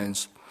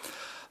coastlines.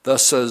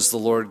 Thus says the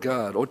Lord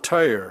God, O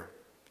Tyre,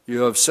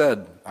 you have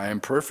said, I am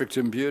perfect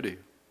in beauty.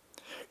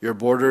 Your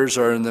borders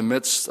are in the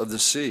midst of the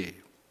sea.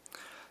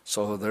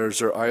 So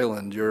there's your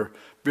island. Your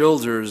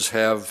builders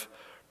have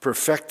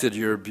perfected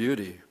your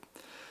beauty.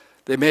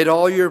 They made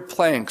all your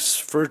planks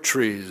fir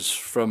trees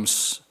from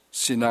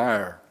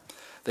Shinar.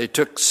 They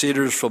took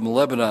cedars from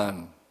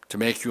Lebanon to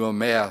make you a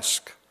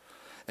mast.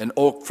 And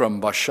oak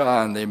from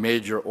Bashan they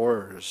made your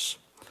oars.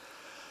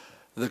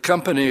 The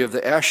company of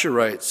the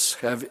Asherites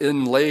have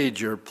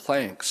inlaid your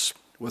planks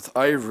with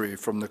ivory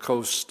from the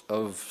coast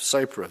of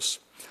Cyprus.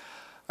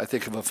 I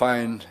think of a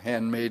fine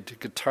handmade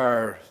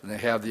guitar, and they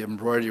have the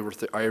embroidery with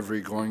the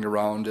ivory going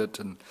around it,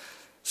 and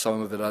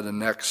some of it on the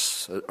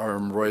necks are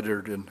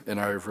embroidered in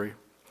ivory.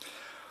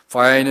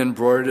 Fine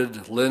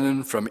embroidered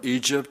linen from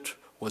Egypt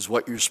was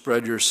what you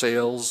spread your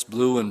sails,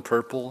 blue and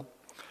purple,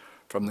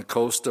 from the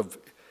coast of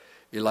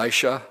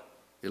Elisha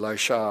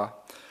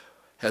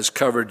has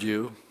covered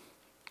you.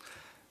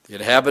 The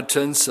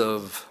inhabitants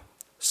of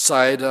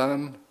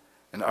Sidon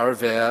and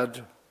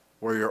Arvad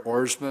were your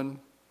oarsmen.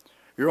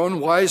 Your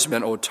own wise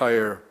men, O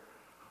Tyre,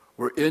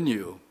 were in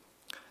you.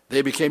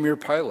 They became your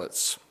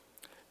pilots.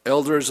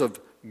 Elders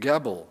of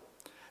Gebel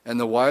and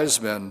the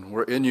wise men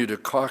were in you to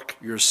caulk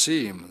your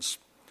seams.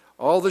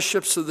 All the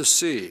ships of the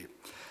sea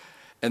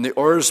and the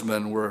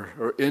oarsmen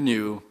were in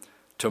you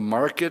to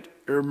market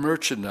your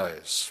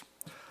merchandise.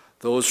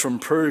 Those from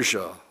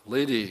Persia,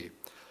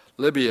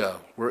 Libya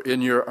were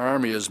in your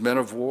army as men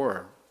of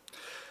war.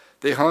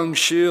 They hung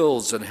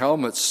shields and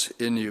helmets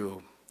in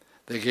you.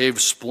 They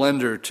gave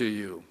splendor to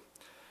you.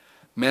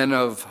 Men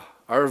of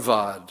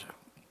Arvad,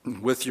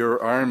 with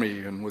your army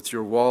and with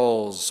your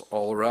walls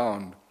all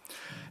around.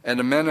 And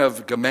the men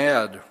of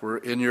Gamad were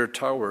in your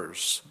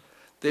towers.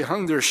 They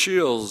hung their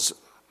shields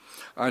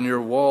on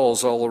your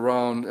walls all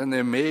around, and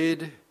they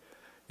made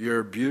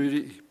your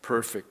beauty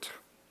perfect.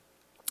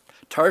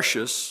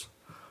 Tarshish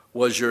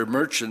was your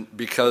merchant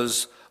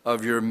because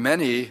of your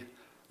many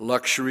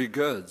luxury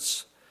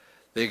goods.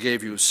 They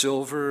gave you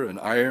silver and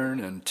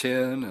iron and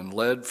tin and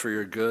lead for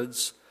your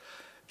goods.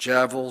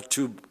 Javel,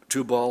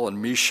 Tubal,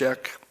 and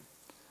Meshech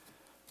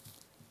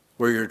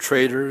were your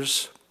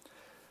traders.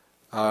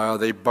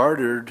 They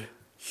bartered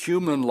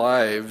human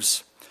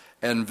lives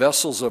and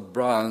vessels of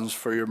bronze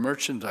for your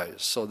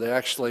merchandise. So they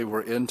actually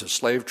were into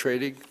slave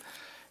trading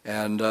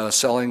and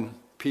selling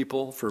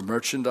people for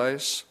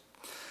merchandise.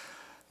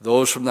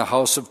 Those from the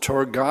house of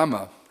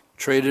Torgama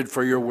traded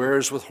for your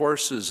wares with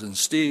horses and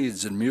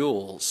steeds and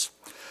mules.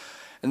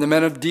 And the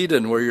men of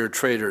Dedan were your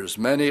traders.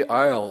 Many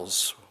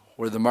isles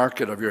were the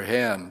market of your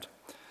hand.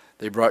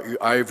 They brought you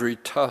ivory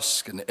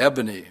tusk and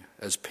ebony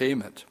as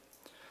payment.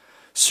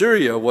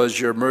 Syria was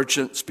your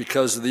merchants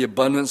because of the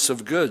abundance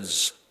of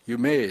goods you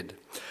made.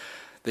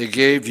 They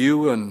gave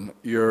you and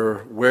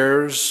your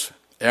wares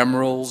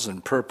emeralds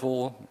and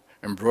purple,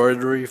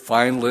 embroidery,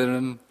 fine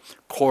linen,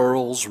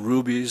 corals,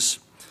 rubies.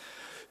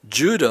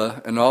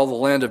 Judah and all the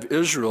land of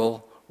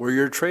Israel were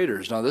your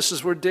traders. Now this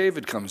is where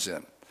David comes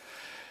in.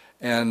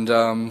 And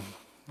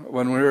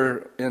when we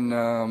were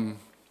in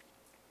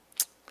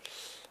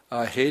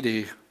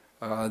Haiti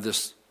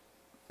this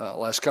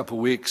last couple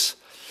of weeks,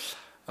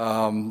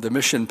 the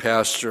mission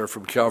pastor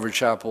from Calvary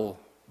Chapel,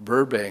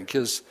 Burbank,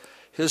 his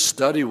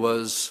study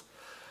was,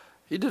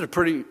 he did a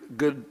pretty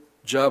good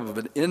job of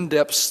an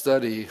in-depth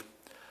study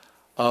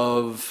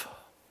of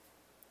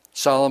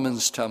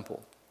Solomon's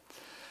temple.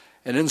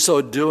 And in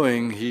so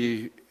doing,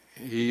 he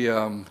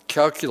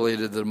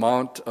calculated the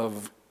amount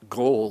of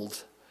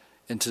gold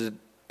into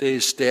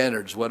today's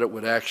standards, what it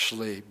would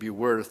actually be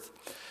worth,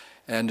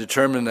 and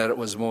determined that it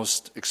was the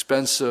most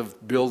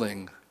expensive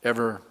building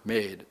ever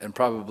made, and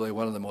probably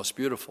one of the most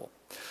beautiful.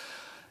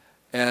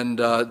 And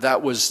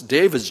that was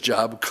David's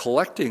job,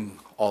 collecting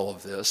all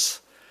of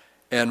this.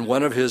 And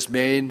one of his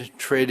main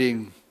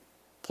trading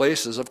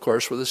places, of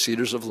course, were the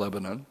cedars of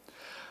Lebanon.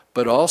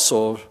 But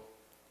also,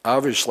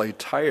 obviously,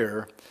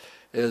 Tyre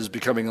is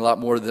becoming a lot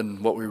more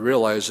than what we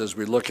realize as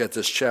we look at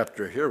this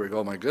chapter here. We go,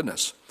 oh my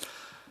goodness,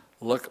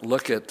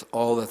 look at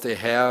all that they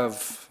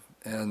have,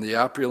 and the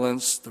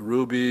opulence, the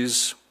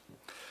rubies.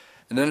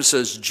 And then it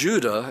says,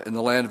 Judah and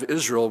the land of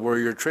Israel were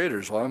your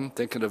traders. Well, I'm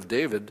thinking of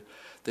David.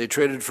 They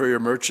traded for your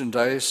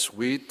merchandise,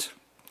 wheat,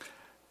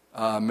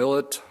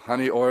 millet,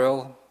 honey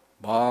oil,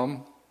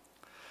 balm.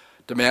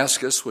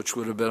 Damascus, which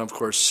would have been, of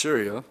course,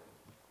 Syria,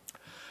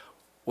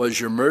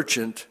 was your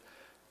merchant.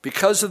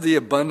 Because of the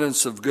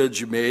abundance of goods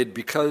you made,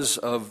 because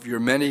of your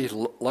many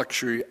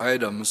luxury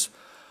items,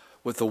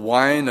 with the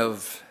wine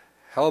of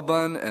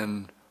Helbon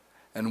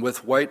and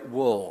with white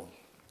wool.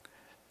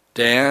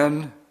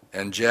 Dan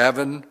and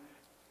Javan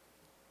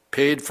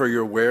paid for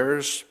your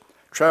wares.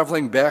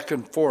 Traveling back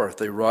and forth,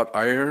 they wrought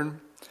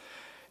iron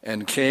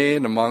and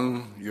cane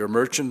among your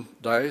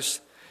merchandise.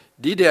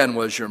 Dedan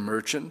was your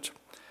merchant,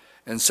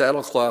 and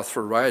saddlecloth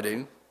for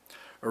riding.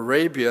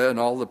 Arabia and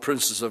all the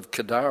princes of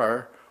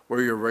Kedar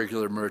were your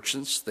regular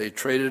merchants. They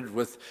traded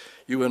with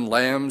you in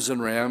lambs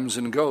and rams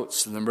and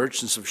goats. And the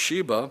merchants of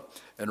Sheba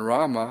and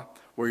Ramah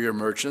were your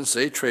merchants.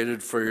 They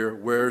traded for your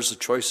wares the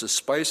choicest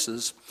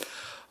spices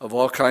of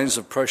all kinds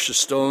of precious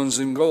stones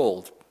and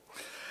gold.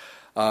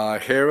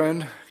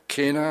 Haran,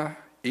 Cana,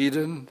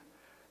 Eden,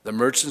 the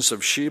merchants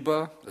of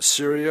Sheba,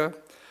 Assyria,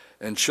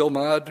 and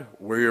Chilmad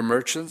were your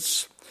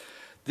merchants.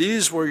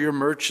 These were your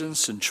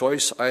merchants in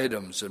choice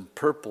items, in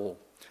purple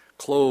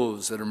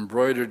clothes and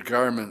embroidered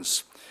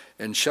garments,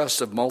 and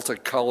chests of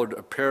multicolored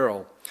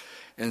apparel,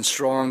 and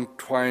strong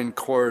twine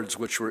cords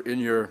which were in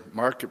your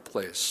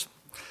marketplace.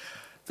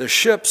 The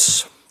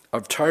ships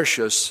of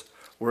Tarshish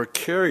were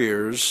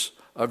carriers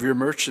of your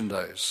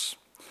merchandise.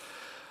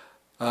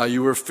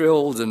 You were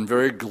filled and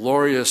very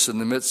glorious in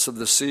the midst of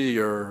the sea.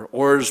 Your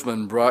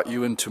oarsmen brought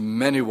you into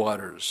many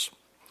waters,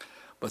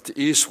 but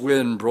the east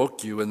wind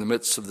broke you in the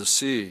midst of the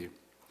sea.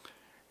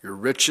 Your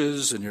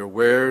riches and your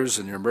wares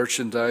and your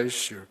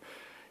merchandise,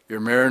 your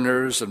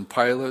mariners and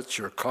pilots,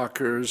 your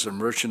caulkers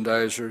and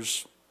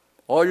merchandisers,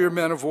 all your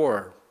men of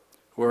war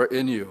who are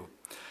in you,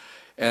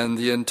 and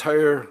the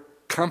entire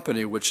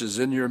company which is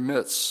in your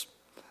midst,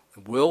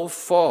 will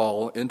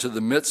fall into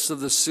the midst of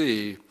the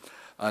sea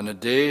on the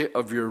day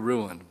of your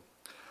ruin.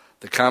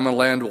 The common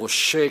land will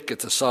shake at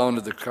the sound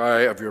of the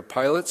cry of your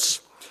pilots,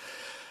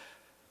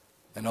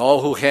 and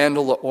all who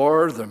handle the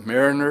oar, the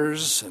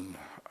mariners, and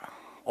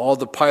all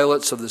the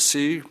pilots of the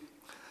sea,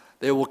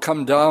 they will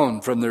come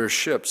down from their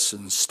ships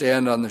and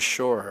stand on the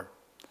shore,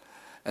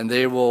 and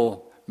they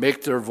will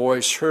make their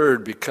voice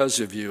heard because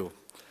of you.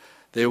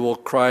 They will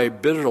cry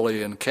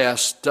bitterly and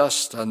cast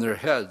dust on their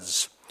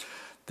heads.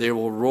 They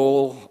will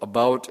roll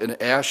about in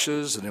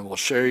ashes, and they will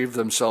shave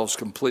themselves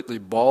completely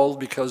bald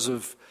because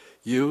of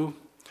you,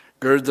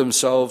 gird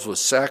themselves with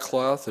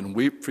sackcloth and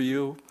weep for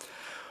you,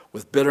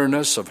 with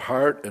bitterness of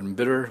heart and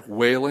bitter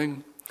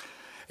wailing.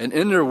 And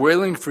in their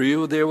wailing for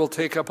you, they will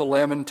take up a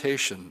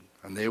lamentation,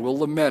 and they will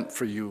lament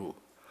for you.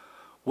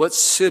 What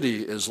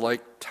city is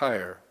like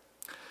Tyre,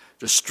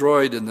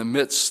 destroyed in the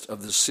midst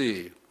of the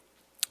sea?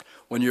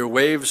 When your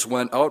waves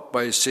went out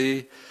by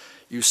sea,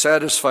 you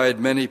satisfied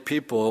many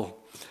people.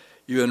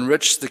 You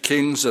enriched the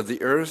kings of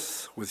the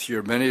earth with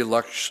your many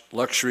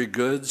luxury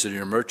goods and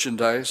your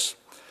merchandise.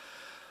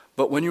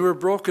 But when you were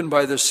broken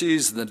by the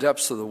seas in the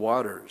depths of the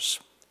waters,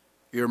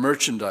 your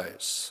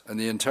merchandise and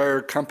the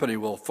entire company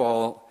will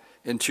fall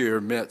into your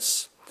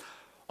midst.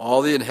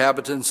 All the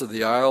inhabitants of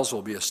the isles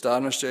will be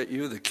astonished at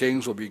you. The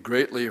kings will be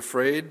greatly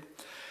afraid,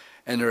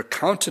 and their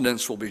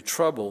countenance will be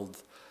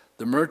troubled.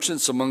 The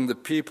merchants among the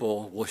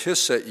people will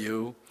hiss at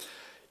you.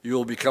 You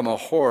will become a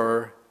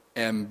horror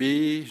and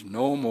be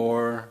no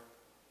more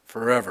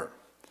forever.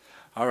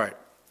 All right,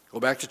 go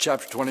back to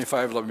chapter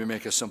 25. Let me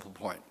make a simple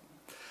point.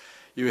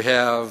 You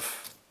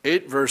have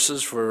 8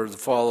 verses for the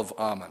fall of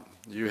Ammon.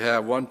 You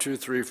have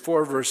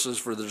 4 verses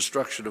for the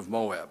destruction of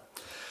Moab.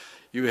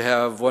 You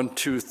have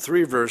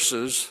 3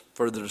 verses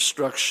for the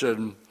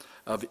destruction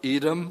of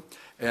Edom,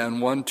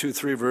 and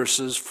 3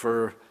 verses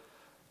for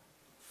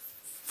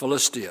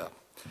Philistia.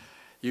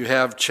 You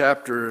have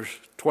chapter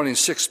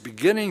 26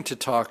 beginning to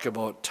talk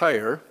about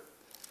Tyre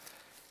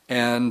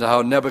and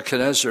how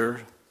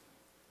Nebuchadnezzar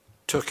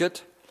took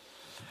it,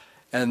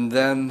 and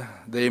then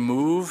they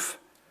move,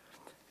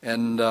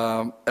 and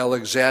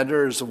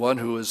Alexander is the one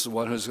who's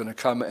going to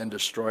come and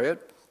destroy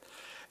it.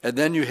 And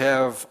then you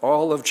have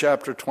all of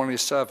chapter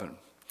 27.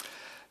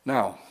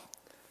 Now,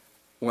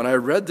 when I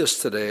read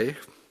this today,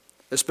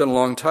 it's been a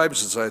long time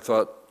since I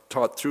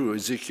taught through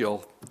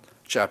Ezekiel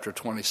chapter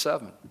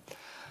 27.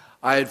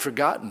 I had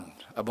forgotten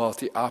about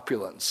the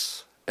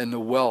opulence and the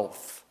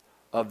wealth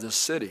of this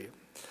city.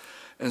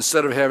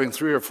 Instead of having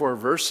 3 or 4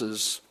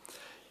 verses,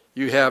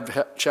 you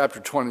have chapter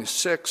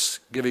 26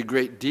 giving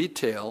great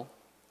detail,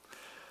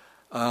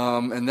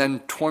 and then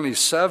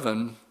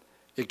 27,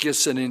 it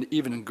gets in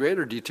even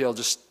greater detail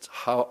just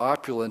how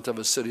opulent of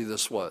a city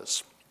this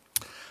was.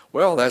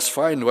 Well, that's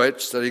fine,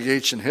 Dwight, studying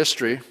ancient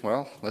history.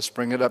 Well, let's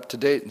bring it up to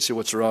date and see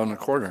what's around the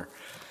corner.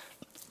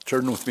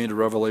 Turn with me to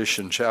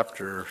Revelation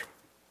chapter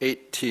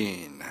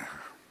 18.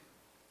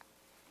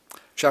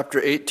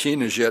 Chapter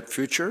 18 is yet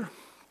future.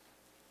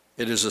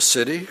 It is a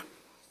city.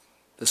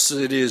 The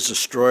city is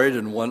destroyed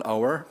in 1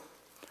 hour.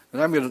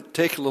 And I'm going to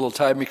take a little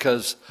time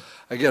because,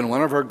 again,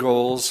 one of our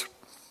goals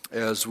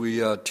as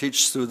we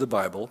teach through the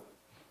Bible,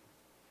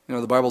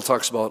 the Bible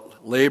talks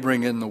about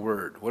laboring in the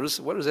Word. What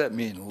does that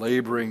mean,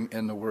 laboring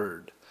in the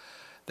Word?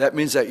 That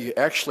means that you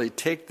actually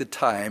take the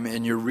time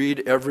and you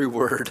read every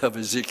word of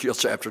Ezekiel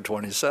chapter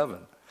 27.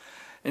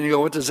 And you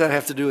go, what does that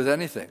have to do with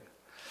anything?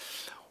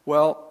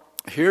 Well,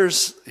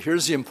 here's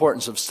the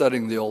importance of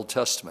studying the Old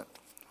Testament,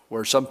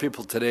 where some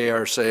people today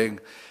are saying,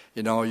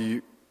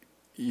 you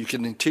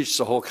can teach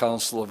the whole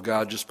counsel of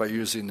God just by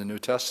using the New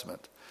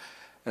Testament.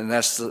 And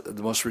that's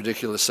the most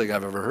ridiculous thing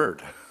I've ever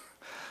heard.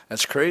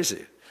 That's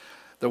crazy.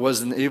 There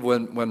wasn't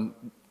even, when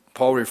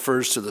Paul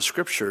refers to the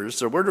Scriptures,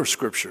 there were no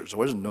Scriptures. There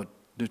wasn't no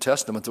New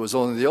Testament. There was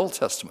only the Old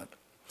Testament.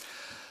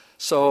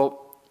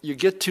 So you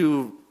get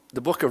to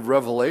the book of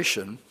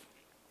Revelation,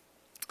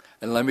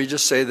 and let me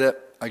just say that,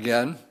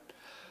 again,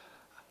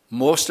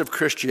 most of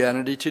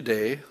Christianity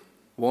today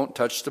won't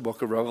touch the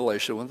book of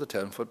Revelation with a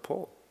 10-foot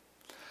pole.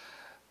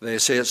 They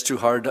say it's too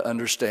hard to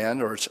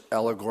understand, or it's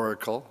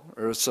allegorical,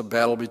 or it's a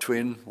battle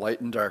between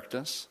light and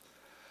darkness.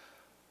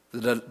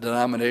 The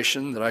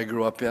denomination that I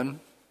grew up in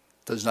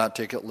does not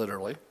take it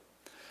literally.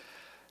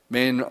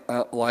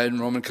 Mainline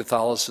Roman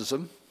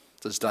Catholicism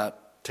does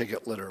not take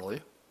it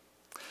literally.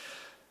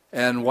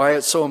 And why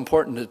it's so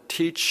important to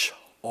teach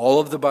all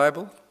of the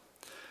Bible?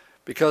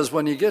 Because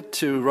when you get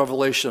to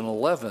Revelation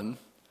 11,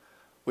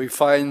 we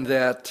find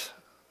that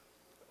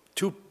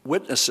 2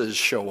 witnesses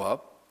show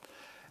up,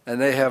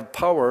 and they have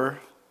power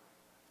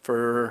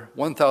for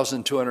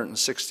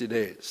 1,260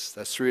 days.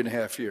 That's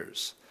 3.5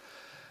 years.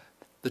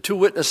 The 2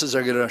 witnesses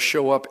are going to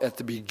show up at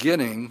the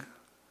beginning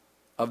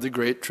of the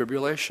Great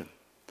Tribulation.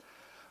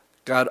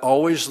 God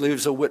always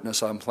leaves a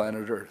witness on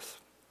planet Earth.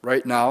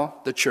 Right now,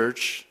 the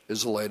church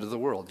is the light of the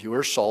world. You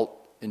are salt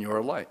and you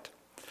are light.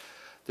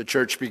 The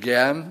church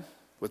began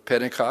with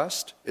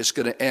Pentecost. It's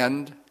going to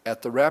end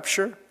at the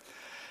rapture.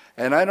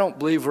 And I don't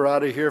believe we're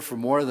out of here for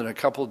more than a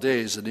couple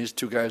days and these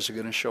 2 guys are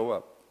going to show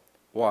up.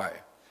 Why?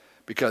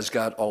 Because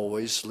God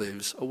always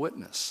leaves a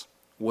witness.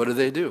 What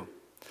do?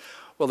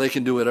 Well, they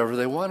can do whatever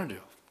they want to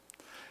do.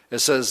 It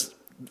says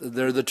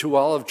they're the 2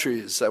 olive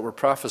trees that were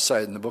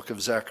prophesied in the book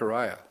of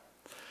Zechariah.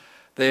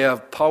 They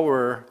have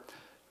power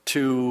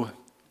to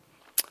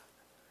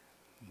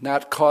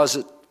not cause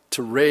it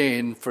to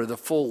rain for the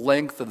full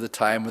length of the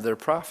time of their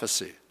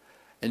prophecy.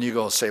 And you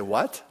go, say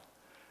what?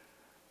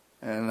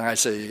 And I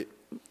say,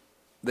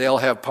 they'll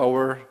have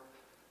power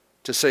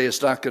to say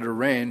it's not going to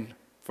rain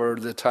for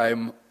the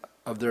time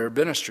of their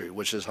ministry,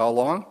 which is how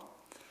long?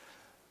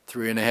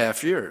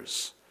 3.5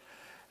 years.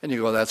 And you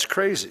go, that's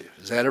crazy.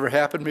 Has that ever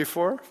happened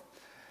before?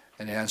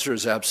 And the answer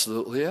is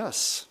absolutely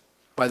yes.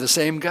 By the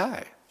same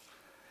guy,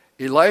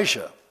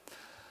 Elijah.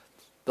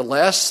 The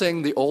last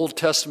thing the Old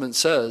Testament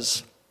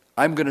says,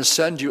 I'm going to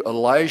send you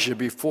Elijah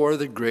before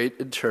the great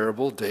and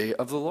terrible day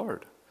of the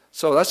Lord.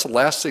 So that's the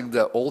last thing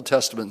the Old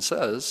Testament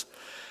says.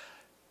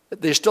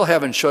 They still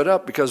haven't showed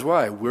up because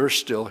why? We're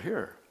still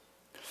here.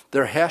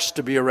 There has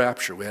to be a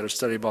rapture. We had a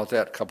study about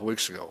that a couple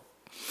weeks ago.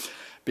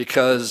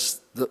 Because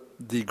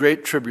the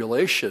Great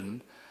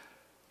Tribulation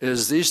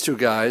is these 2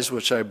 guys,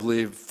 which I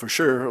believe for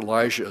sure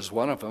Elijah is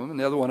one of them, and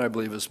the other one I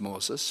believe is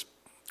Moses.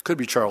 Could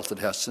be Charlton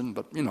Heston,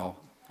 but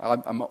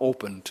I'm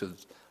open to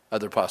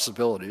other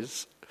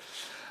possibilities.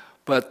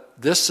 But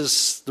this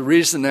is the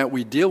reason that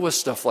we deal with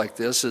stuff like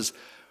this is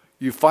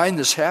you find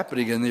this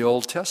happening in the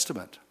Old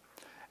Testament.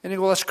 And you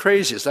go, that's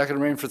crazy. It's not going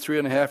to rain for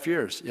 3.5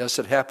 years. Yes,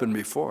 it happened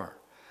before.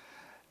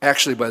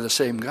 Actually by the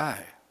same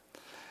guy.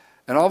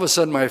 And all of a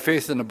sudden my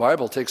faith in the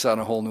Bible takes on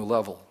a whole new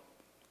level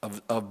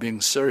of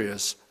being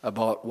serious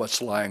about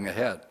what's lying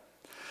ahead.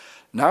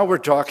 Now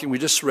we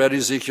just read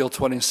Ezekiel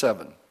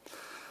 27.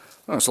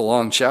 Well, it's a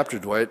long chapter,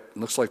 Dwight. It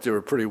looks like they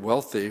were pretty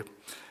wealthy,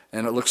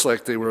 and it looks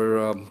like they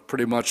were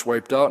pretty much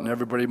wiped out, and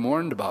everybody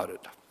mourned about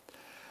it.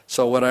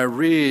 So when I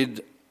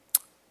read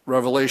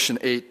Revelation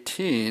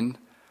 18,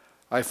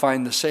 I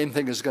find the same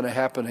thing is going to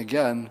happen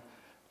again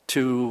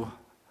to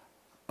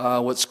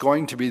what's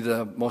going to be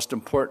the most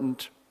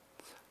important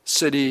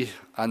city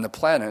on the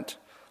planet.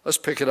 Let's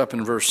pick it up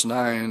in verse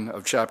 9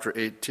 of chapter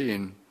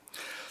 18. It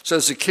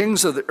says, the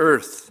kings of the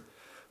earth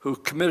who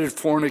committed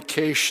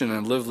fornication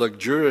and lived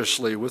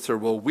luxuriously with her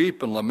will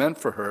weep and lament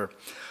for her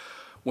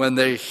when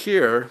they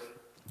hear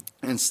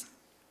and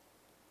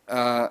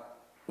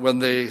when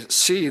they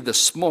see the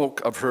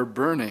smoke of her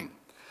burning.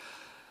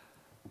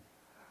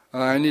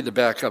 I need to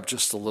back up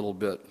just a little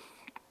bit.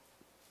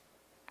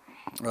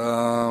 We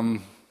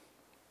can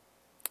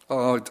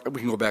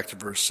go back to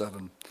verse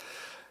 7.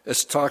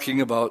 It's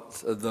talking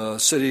about the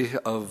city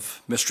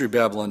of Mystery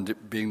Babylon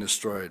being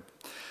destroyed.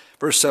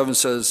 Verse 7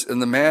 says, in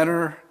the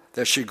manner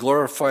that she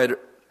glorified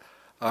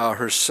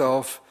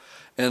herself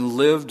and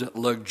lived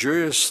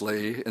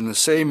luxuriously, in the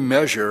same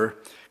measure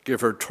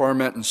give her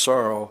torment and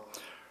sorrow.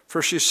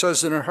 For she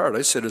says in her heart,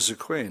 I sit as a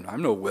queen,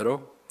 I'm no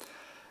widow,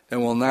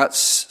 and will not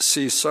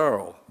see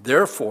sorrow.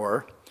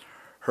 Therefore,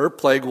 her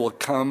plague will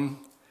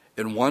come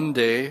in one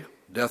day,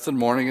 death and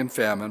mourning and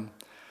famine,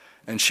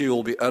 and she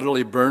will be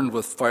utterly burned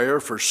with fire,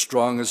 for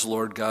strong is the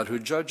Lord God who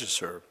judges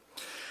her.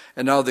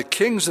 And now the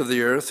kings of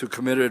the earth who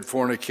committed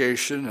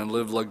fornication and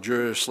lived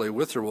luxuriously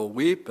with her will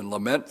weep and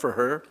lament for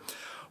her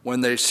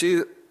when they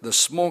see the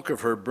smoke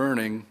of her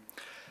burning,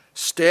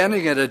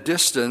 standing at a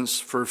distance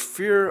for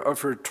fear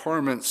of her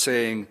torment,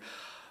 saying,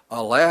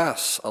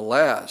 alas,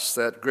 alas,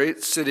 that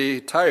great city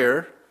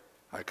Tyre,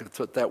 I could have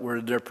put that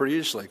word there pretty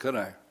easily,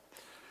 couldn't I?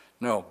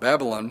 No,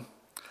 Babylon,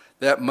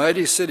 that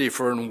mighty city,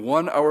 for in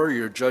 1 hour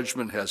your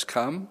judgment has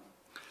come,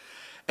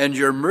 and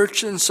your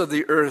merchants of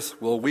the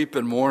earth will weep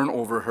and mourn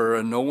over her,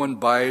 and no one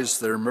buys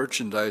their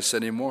merchandise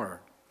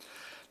anymore.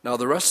 Now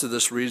the rest of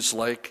this reads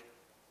like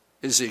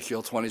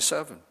Ezekiel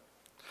 27.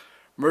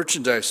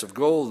 Merchandise of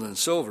gold and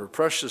silver,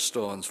 precious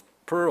stones,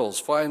 pearls,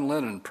 fine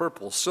linen,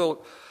 purple,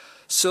 silk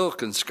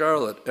and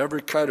scarlet,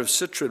 every kind of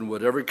citron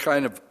wood, every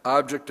kind of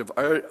object of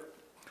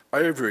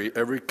ivory,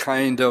 every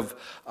kind of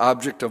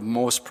object of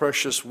most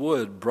precious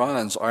wood,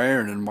 bronze,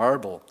 iron, and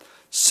marble,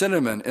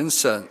 cinnamon,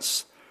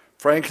 incense,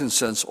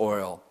 frankincense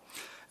oil,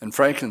 and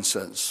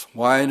frankincense,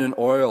 wine and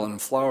oil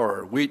and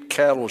flour, wheat,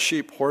 cattle,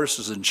 sheep,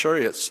 horses, and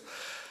chariots,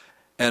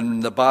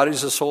 and the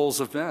bodies and souls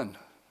of men.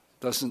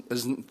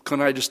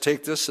 Couldn't I just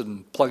take this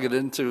and plug it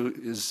into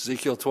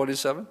Ezekiel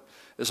 27?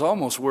 It's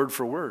almost word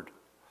for word.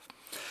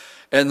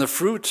 And the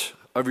fruit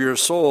of your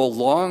soul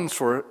longs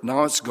for it,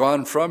 now it's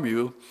gone from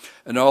you,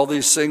 and all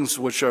these things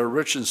which are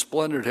rich and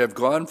splendid have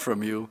gone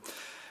from you,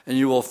 and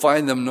you will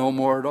find them no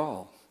more at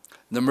all.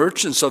 The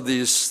merchants of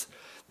these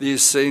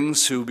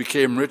things who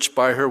became rich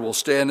by her will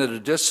stand at a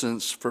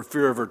distance for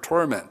fear of her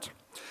torment.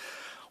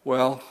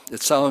 Well,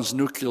 it sounds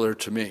nuclear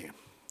to me.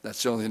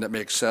 That's the only thing that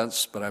makes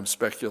sense, but I'm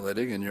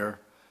speculating, and your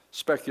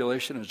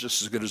speculation is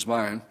just as good as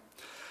mine.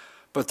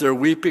 But they're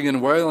weeping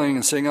and wailing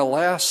and saying,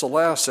 alas,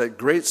 alas, that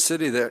great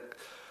city that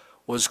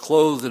was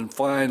clothed in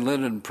fine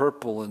linen,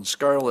 purple and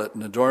scarlet,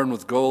 and adorned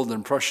with gold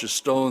and precious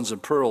stones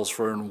and pearls,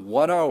 for in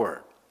 1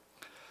 hour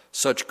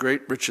such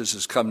great riches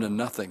has come to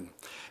nothing.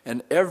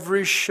 And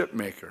every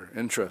shipmaker,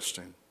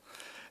 interesting,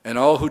 and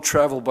all who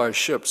travel by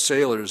ship,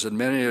 sailors, and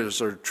many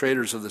as are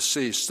traders of the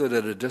sea, stood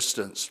at a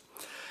distance.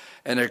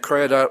 And they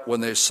cried out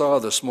when they saw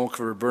the smoke of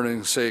her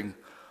burning, saying,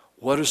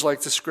 what is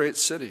like this great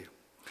city?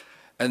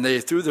 And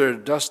they threw their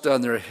dust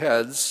on their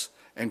heads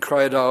and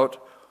cried out,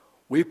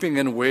 weeping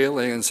and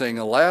wailing, and saying,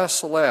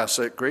 alas, alas,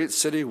 that great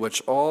city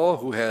which all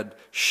who had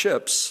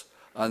ships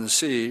on the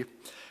sea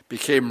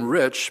became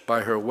rich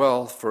by her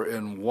wealth, for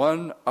in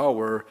 1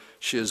 hour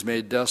she is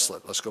made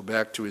desolate. Let's go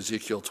back to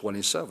Ezekiel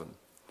 27.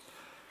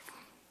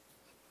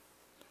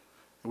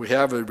 We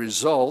have a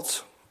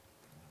result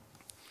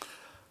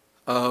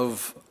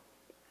of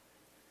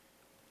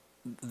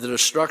the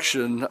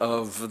destruction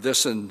of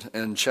this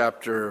in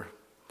chapter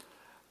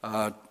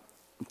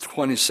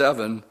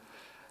 27,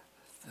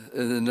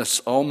 and it's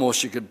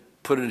almost, you could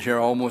put it here,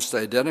 almost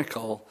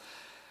identical.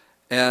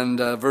 And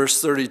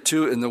verse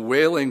 32, in the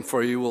wailing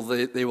for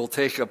you, they will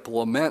take up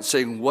lament,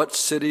 saying, what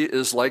city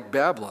is like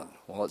Babylon?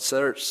 Well, it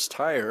says it's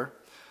Tyre.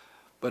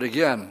 But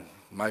again,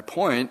 my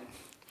point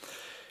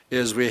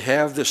is we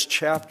have this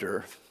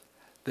chapter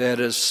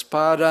that is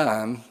spot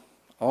on,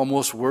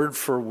 almost word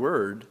for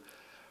word,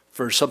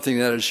 for something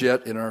that is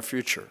yet in our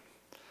future.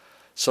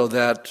 So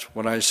that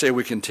when I say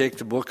we can take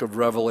the book of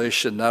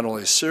Revelation not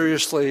only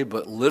seriously,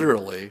 but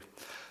literally,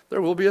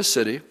 there will be a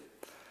city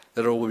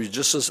that will be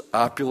just as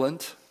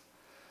opulent,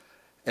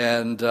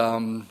 and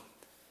the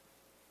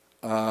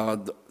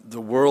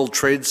World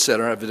Trade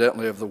Center,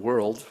 evidently of the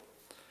world,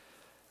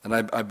 and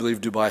I believe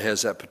Dubai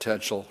has that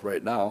potential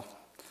right now.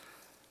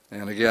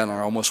 And again, I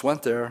almost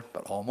went there,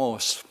 but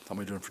almost. How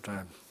am I doing for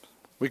time?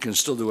 We can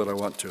still do what I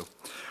want to.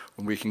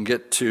 When we can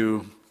get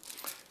to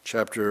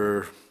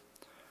chapter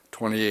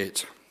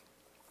 28.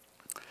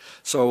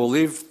 So we'll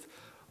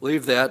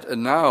leave that,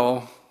 and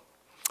now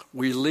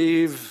we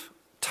leave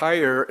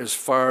Tyre as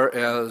far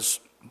as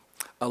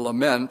a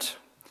lament,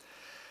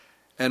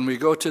 and we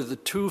go to the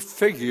two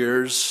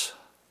figures,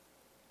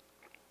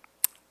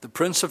 the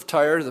Prince of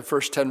Tyre, the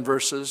first 10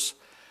 verses,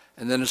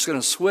 and then it's going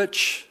to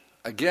switch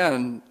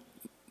again.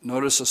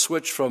 Notice a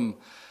switch from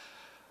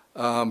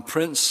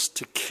prince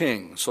to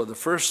king. So the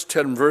first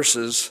 10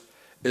 verses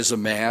is a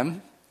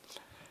man,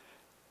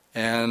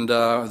 and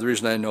the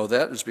reason I know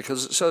that is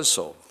because it says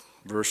so.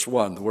 Verse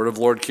 1, the word of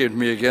the Lord came to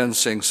me again,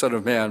 saying, Son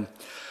of man,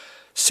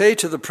 say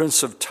to the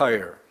prince of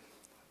Tyre,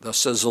 thus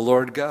says the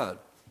Lord God,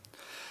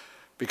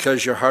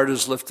 because your heart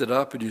is lifted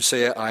up, and you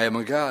say, I am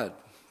a god.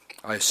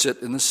 I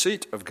sit in the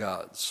seat of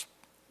gods,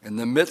 in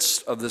the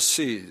midst of the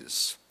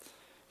seas.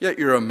 Yet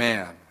you're a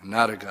man,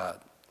 not a god,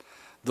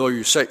 though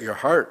you set your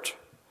heart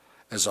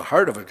as the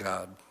heart of a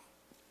god.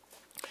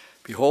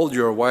 Behold,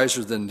 you are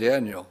wiser than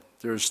Daniel.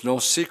 There is no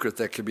secret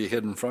that can be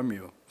hidden from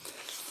you.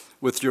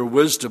 With your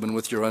wisdom and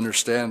with your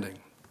understanding,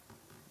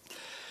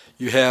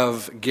 you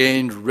have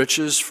gained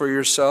riches for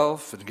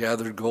yourself and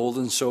gathered gold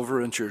and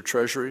silver into your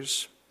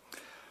treasuries.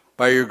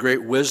 By your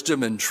great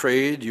wisdom and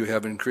trade, you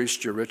have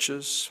increased your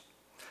riches,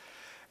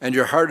 and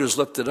your heart is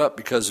lifted up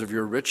because of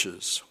your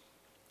riches.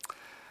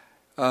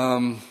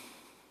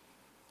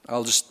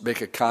 I'll just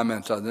make a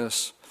comment on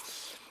this.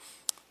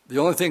 The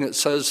only thing it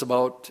says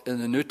about in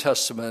the New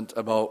Testament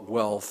about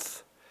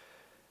wealth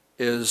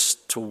is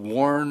to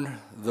warn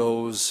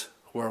those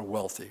who are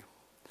wealthy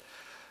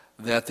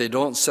that they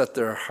don't set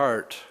their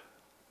heart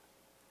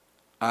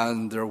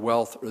on their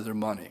wealth or their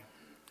money.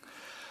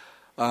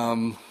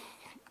 The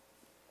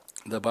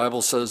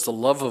Bible says the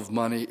love of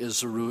money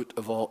is the root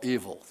of all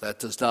evil. That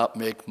does not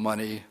make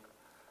money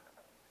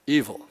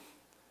evil.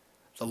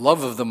 The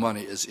love of the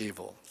money is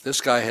evil. This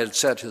guy had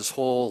set his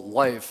whole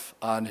life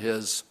on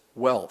his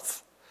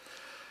wealth.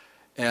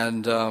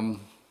 And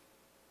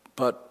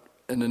but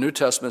in the New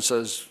Testament it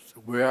says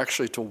we're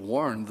actually to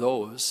warn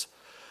those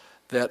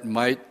that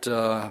might,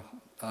 the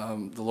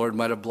Lord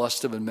might have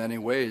blessed them in many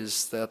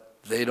ways,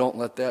 that they don't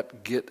let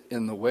that get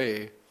in the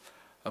way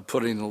of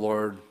putting the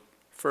Lord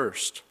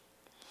first.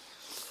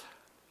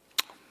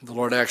 The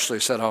Lord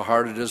actually said how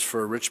hard it is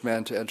for a rich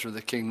man to enter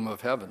the kingdom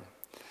of heaven.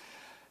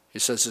 He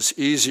says it's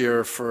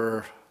easier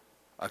for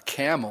a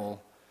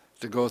camel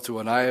to go through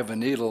an eye of a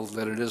needle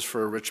than it is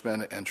for a rich man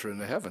to enter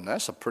into heaven.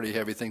 That's a pretty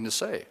heavy thing to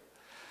say.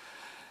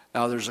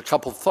 Now there's a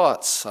couple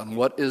thoughts on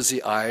what is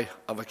the eye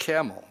of a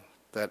camel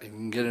that you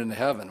can get into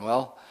heaven.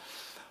 Well,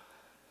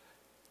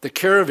 the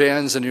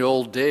caravans in the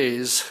old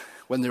days,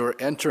 when they were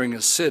entering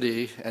a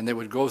city and they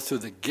would go through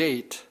the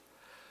gate,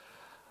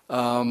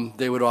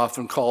 they would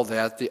often call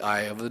that the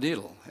eye of the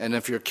needle. And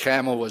if your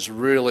camel was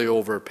really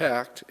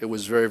overpacked, it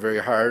was very, very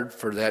hard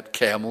for that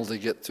camel to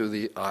get through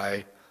the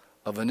eye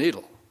of a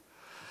needle.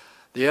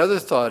 The other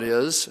thought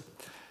is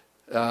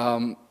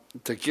to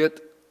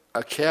get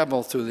a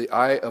camel through the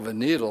eye of a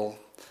needle,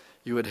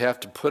 you would have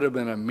to put him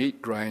in a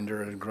meat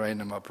grinder and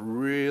grind him up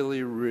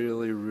really,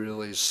 really,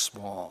 really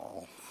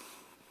small.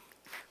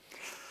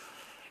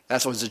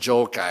 That was a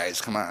joke,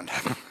 guys. Come on.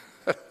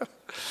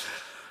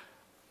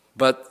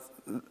 But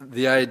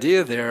the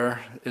idea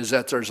there is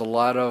that there's a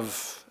lot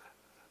of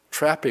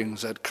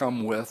trappings that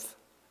come with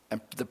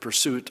the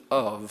pursuit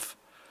of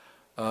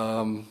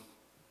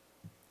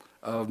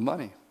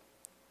money.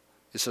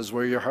 He says,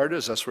 where your heart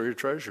is, that's where your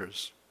treasure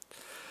is.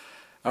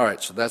 All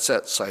right, so that's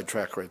that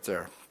sidetrack right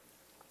there.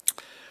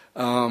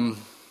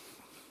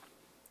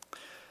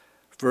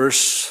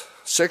 Verse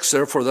 6,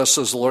 therefore thus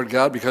says the Lord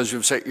God, because you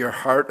have set your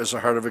heart as the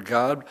heart of a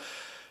god,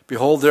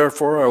 behold,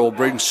 therefore, I will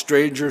bring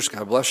strangers,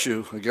 God bless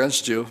you,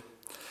 against you,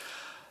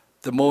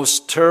 the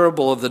most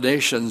terrible of the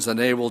nations, and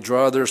they will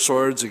draw their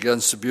swords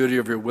against the beauty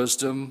of your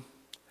wisdom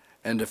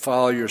and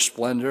defile your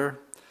splendor.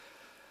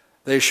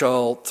 They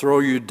shall throw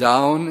you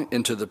down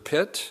into the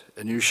pit,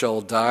 and you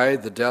shall die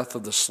the death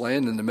of the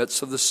slain in the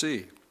midst of the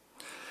sea.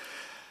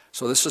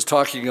 So this is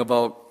talking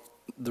about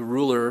the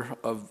ruler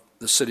of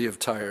the city of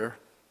Tyre.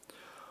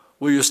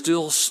 Will you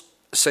still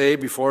say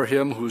before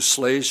him who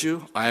slays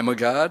you, I am a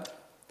god?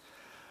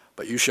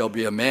 But you shall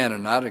be a man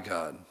and not a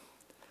god.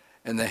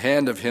 In the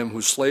hand of him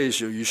who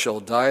slays you, you shall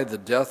die the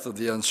death of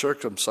the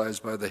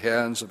uncircumcised by the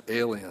hands of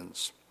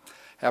aliens.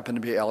 Happened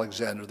to be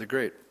Alexander the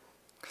Great.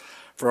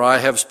 For I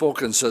have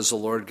spoken, says the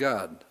Lord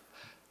God.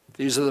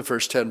 These are the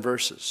first 10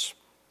 verses.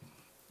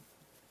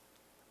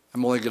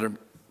 I'm only going to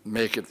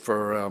make it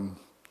for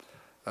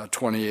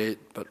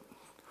 28, but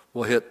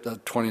we'll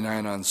hit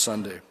 29 on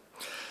Sunday.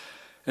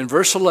 In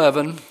verse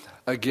 11,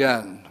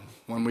 again,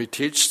 when we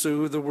teach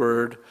through the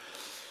Word,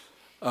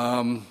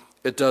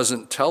 it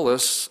doesn't tell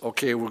us,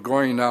 okay, we're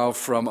going now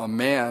from a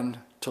man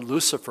to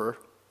Lucifer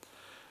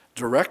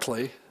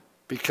directly,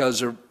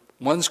 because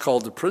one's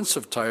called the Prince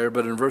of Tyre,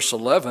 but in verse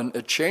 11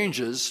 it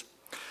changes,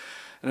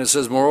 and it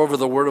says, moreover,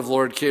 the word of the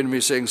Lord came to me,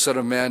 saying, Son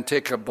of man,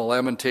 take up a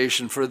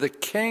lamentation for the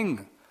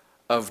king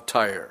of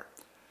Tyre,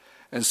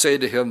 and say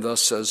to him,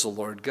 thus says the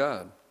Lord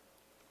God.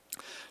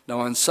 Now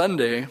on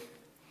Sunday,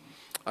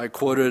 I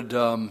quoted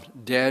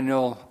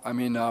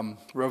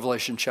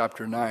Revelation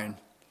chapter 9,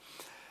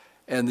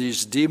 and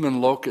these demon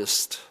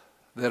locusts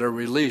that are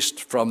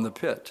released from the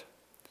pit.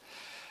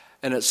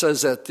 And it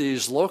says that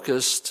these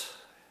locusts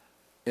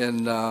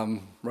in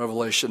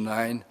Revelation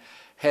 9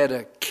 had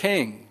a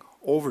king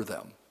over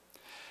them.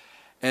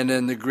 And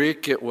in the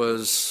Greek it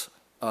was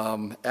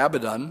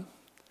Abaddon,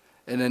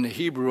 and in the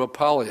Hebrew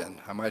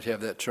Apollyon. I might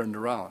have that turned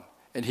around.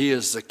 And he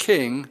is the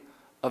king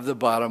of the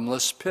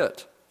bottomless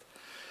pit.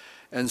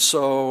 And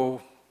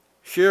so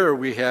here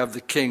we have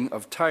the king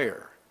of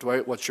Tyre.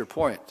 Dwight, what's your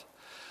point?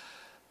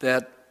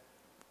 That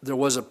there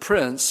was a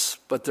prince,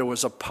 but there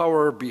was a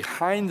power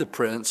behind the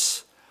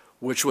prince,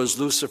 which was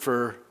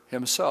Lucifer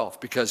himself,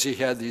 because he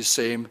had these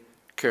same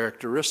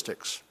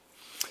characteristics.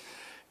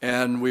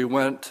 And we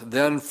went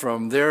then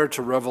from there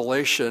to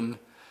Revelation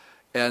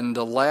and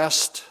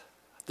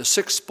the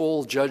sixth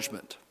bowl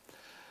judgment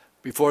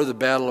before the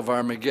Battle of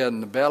Armageddon.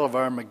 The Battle of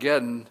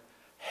Armageddon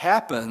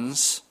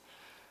happens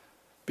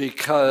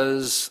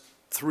because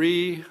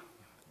 3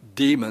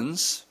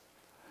 demons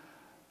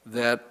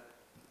that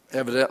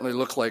evidently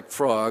look like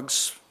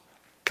frogs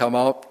come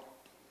out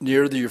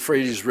near the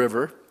Euphrates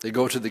River. They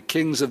go to the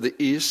kings of the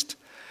east,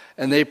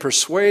 and they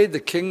persuade the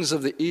kings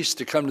of the east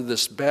to come to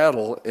this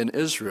battle in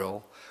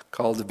Israel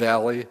called the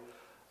Valley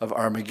of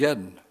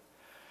Armageddon.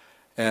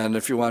 And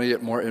if you want to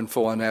get more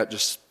info on that,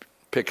 just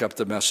pick up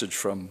the message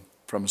from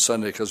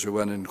Sunday, because we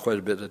went in quite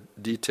a bit of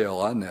detail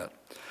on that.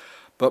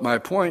 But my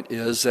point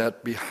is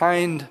that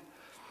behind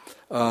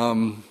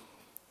the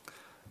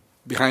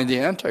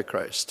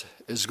Antichrist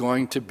is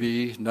going to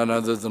be none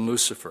other than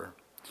Lucifer.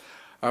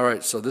 All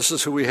right, so this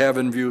is who we have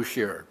in view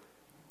here,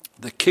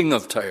 the king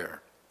of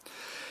Tyre.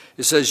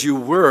 It says, you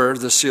were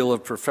the seal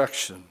of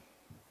perfection,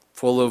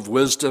 full of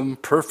wisdom,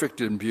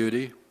 perfect in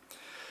beauty.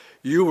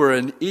 You were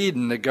in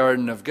Eden, the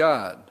garden of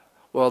God.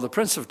 Well, the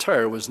prince of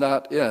Tyre was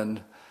not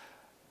in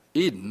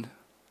Eden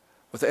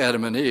with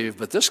Adam and Eve,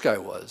 but this guy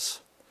was.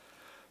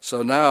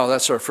 So now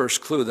that's our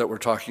first clue that we're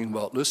talking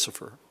about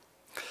Lucifer.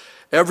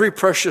 Every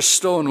precious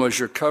stone was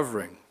your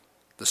covering.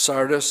 The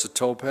sardius, the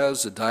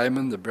topaz, the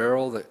diamond, the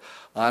beryl, the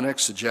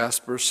onyx, the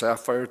jasper,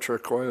 sapphire,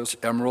 turquoise,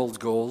 emerald,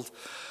 gold.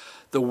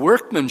 The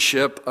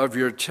workmanship of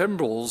your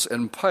timbrels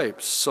and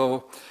pipes.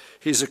 So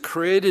he's a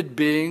created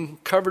being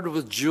covered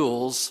with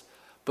jewels,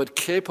 but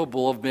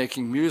capable of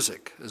making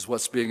music, is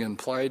what's being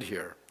implied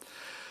here.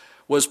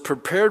 Was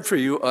prepared for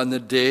you on the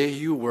day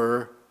you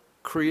were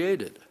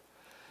created.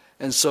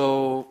 And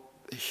so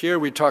here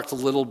we talked a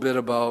little bit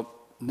about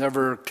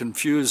never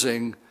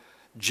confusing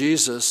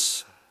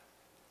Jesus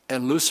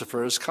and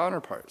Lucifer as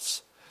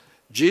counterparts.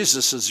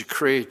 Jesus is a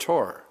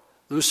creator.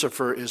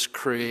 Lucifer is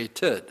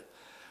created.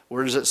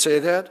 Where does it say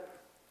that?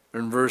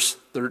 In verse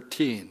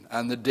 13.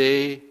 On the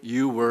day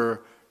you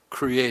were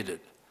created.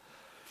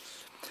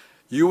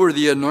 You were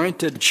the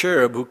anointed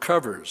cherub who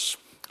covers.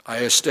 I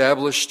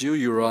established you.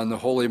 You were on the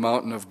holy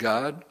mountain of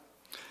God.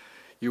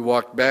 You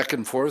walked back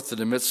and forth in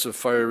the midst of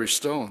fiery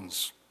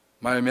stones.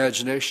 My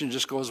imagination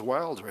just goes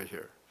wild right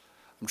here.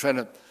 I'm trying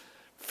to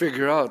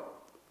figure out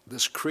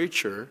this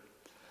creature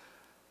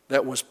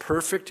that was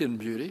perfect in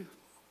beauty,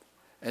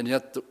 and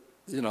yet,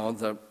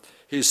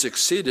 he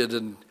succeeded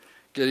in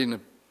getting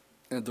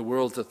the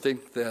world to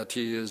think that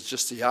he is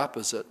just the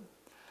opposite.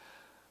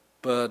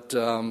 But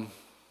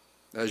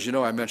as you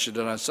know, I mentioned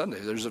it on Sunday.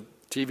 There's a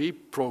TV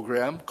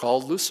program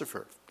called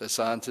Lucifer that's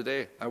on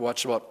today. I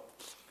watched about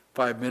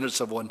 5 minutes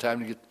of one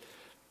time to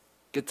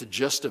get the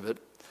gist of it.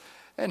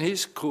 And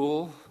he's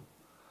cool,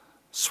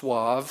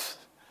 suave,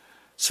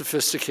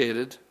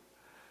 sophisticated.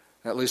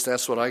 At least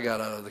that's what I got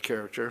out of the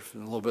character,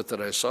 in a little bit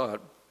that I saw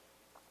it.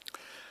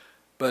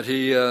 But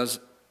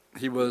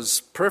he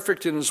was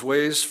perfect in his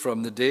ways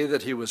from the day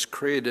that he was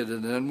created,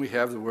 and then we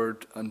have the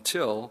word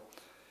until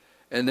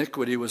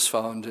iniquity was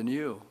found in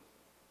you.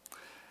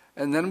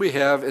 And then we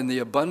have, in the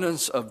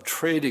abundance of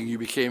trading, you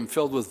became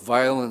filled with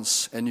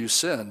violence and you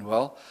sinned.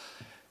 Well,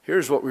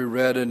 here's what we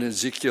read in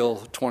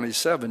Ezekiel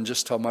 27,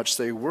 just how much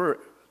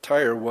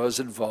Tyre was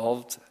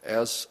involved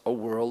as a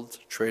world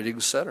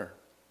trading center.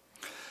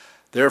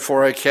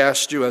 Therefore I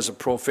cast you as a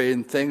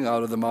profane thing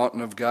out of the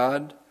mountain of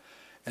God,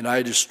 and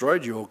I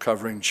destroyed you, O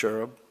covering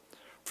cherub,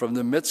 from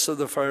the midst of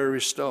the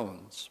fiery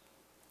stones.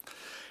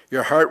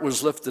 Your heart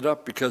was lifted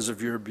up because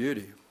of your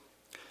beauty.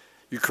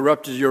 You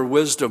corrupted your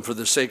wisdom for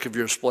the sake of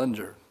your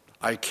splendor.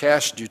 I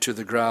cast you to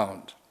the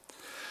ground.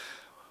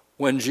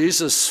 When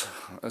Jesus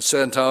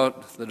sent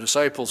out the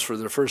disciples for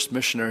their first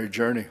missionary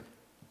journey,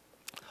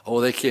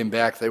 they came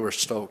back, they were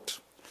stoked.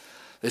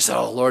 They said,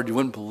 oh, Lord, you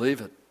wouldn't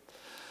believe it.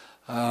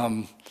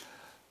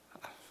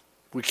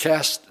 We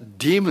cast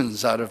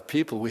demons out of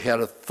people. We had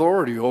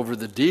authority over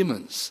the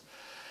demons.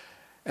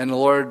 And the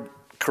Lord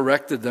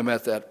corrected them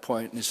at that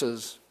point. And he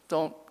says,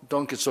 don't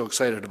get so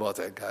excited about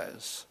that,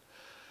 guys.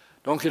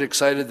 Don't get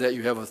excited that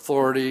you have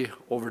authority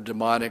over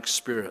demonic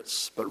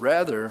spirits, but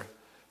rather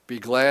be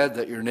glad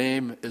that your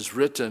name is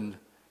written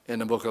in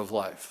the book of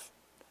life.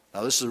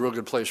 Now, this is a real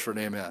good place for an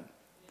amen.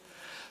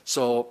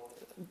 So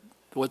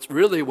what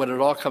it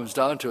all comes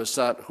down to, it's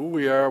not who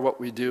we are,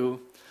 what we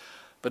do,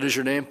 but is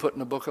your name put in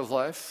the book of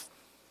life?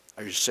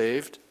 Are you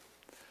saved?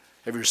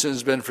 Have your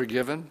sins been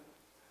forgiven?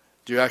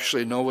 Do you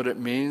actually know what it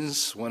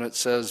means when it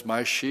says,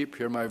 my sheep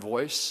hear my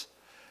voice,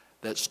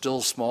 that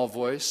still small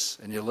voice,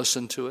 and you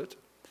listen to it?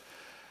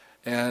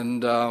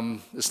 And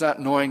it's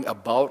not knowing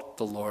about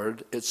the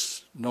Lord,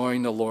 it's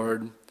knowing the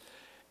Lord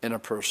in a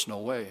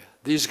personal way.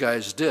 These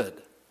guys did.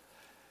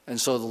 And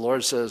so the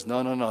Lord says,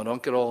 no,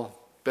 don't get all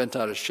bent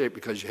out of shape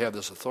because you have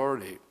this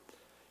authority.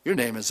 Your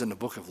name is in the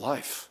book of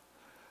life.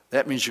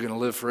 That means you're going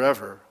to live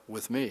forever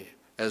with me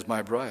as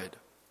my bride.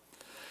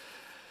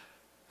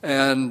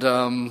 And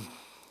then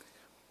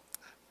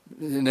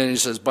he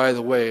says, by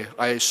the way,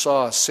 I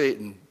saw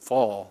Satan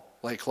fall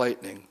like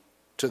lightning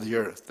to the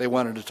earth. They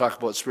wanted to talk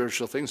about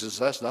spiritual things. He says,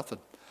 that's nothing.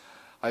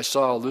 I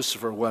saw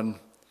Lucifer when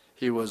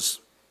he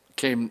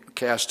came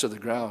cast to the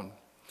ground.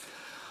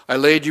 I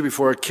laid you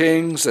before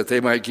kings that they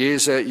might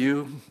gaze at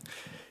you.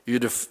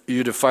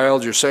 You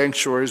defiled your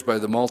sanctuaries by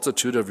the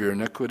multitude of your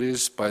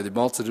iniquities, by the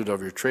multitude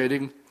of your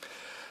trading.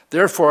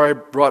 Therefore I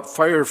brought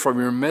fire from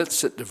your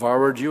midst, it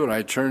devoured you, and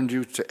I turned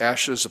you to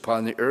ashes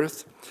upon the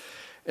earth.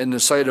 In the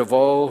sight of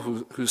all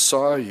who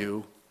saw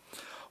you,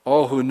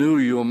 all who knew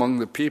you among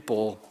the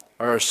people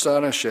are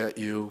astonished at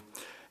you,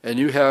 and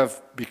you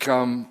have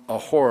become a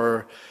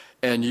horror,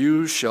 and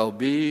you shall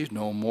be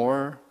no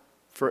more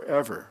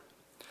forever.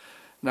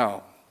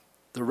 Now,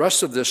 the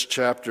rest of this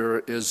chapter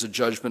is the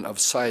judgment of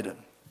Sidon.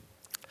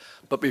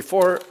 But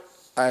before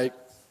I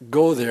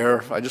go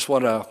there, I just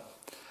want to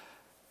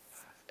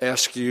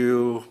ask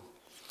you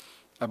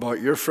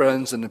about your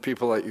friends and the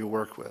people that you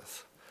work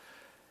with.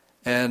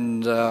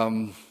 And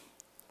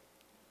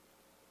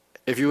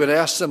if you would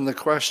ask them the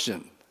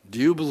question, do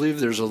you believe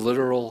there's a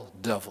literal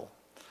devil?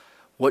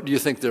 What do you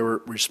think their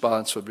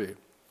response would be?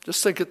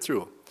 Just think it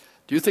through.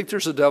 Do you think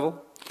there's a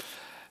devil?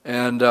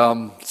 And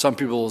some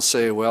people will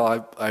say,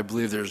 well, I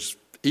believe there's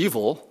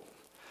evil,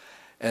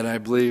 and I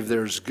believe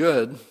there's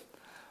good,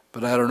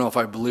 but I don't know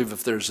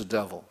if there's a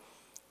devil.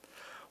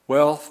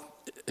 Well,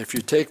 if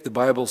you take the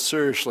Bible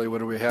seriously, what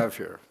do we have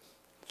here?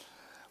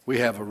 We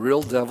have a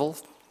real devil.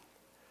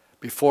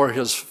 Before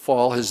his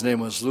fall, his name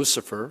was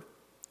Lucifer.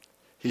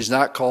 He's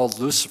not called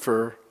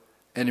Lucifer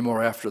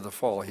anymore after the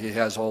fall. He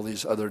has all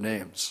these other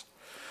names.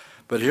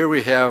 But here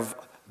we have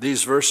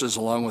these verses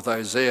along with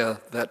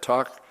Isaiah that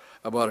talk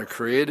about a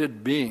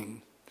created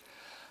being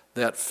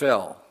that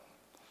fell.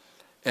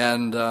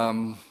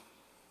 And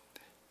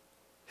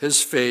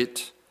his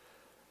fate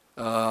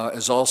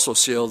is also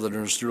sealed, and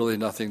there's really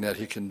nothing that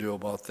he can do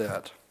about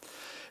that.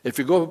 If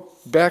you go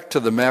back to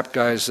the map,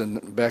 guys,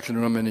 and back in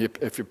the room, and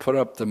if you put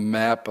up the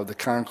map of the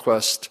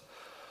conquest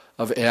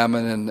of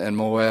Ammon and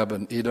Moab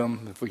and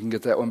Edom, if we can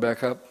get that one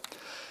back up.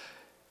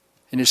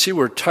 And you see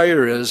where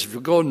Tyre is. If you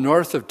go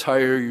north of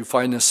Tyre, you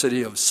find the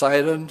city of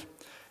Sidon.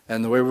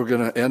 And the way we're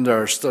going to end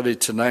our study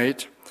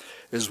tonight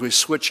is we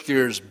switch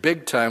gears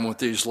big time with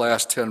these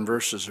last 10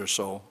 verses or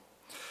so.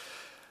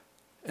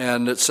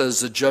 And it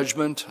says the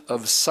judgment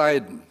of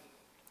Sidon.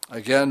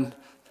 Again,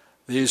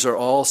 these are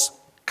all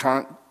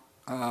conquered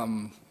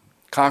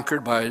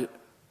by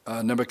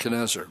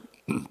Nebuchadnezzar.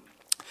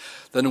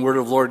 Then the word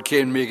of the Lord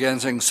came to me again,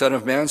 saying, Son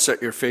of man,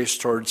 set your face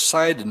towards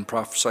Sidon,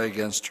 prophesy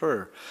against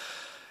her.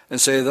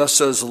 And say, Thus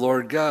says the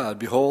Lord God,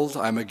 Behold,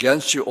 I am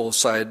against you, O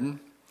Sidon.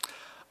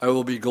 I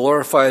will be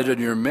glorified in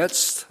your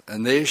midst,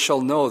 and they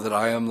shall know that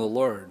I am the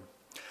Lord.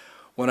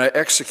 When I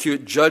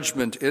execute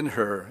judgment in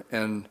her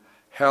and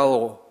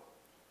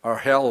are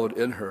hallowed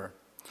in her,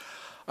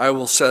 I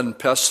will send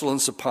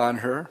pestilence upon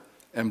her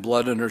and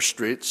blood in her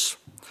streets.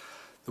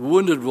 The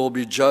wounded will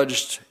be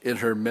judged in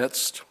her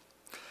midst,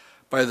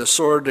 by the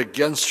sword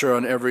against her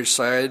on every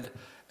side,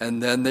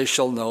 and then they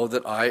shall know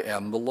that I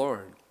am the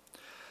Lord.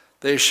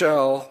 There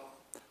shall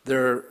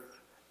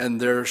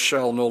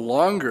no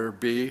longer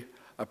be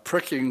a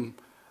pricking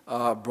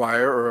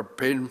briar or a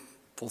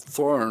painful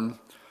thorn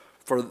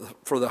for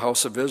the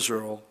house of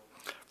Israel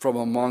from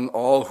among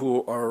all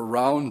who are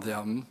around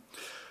them,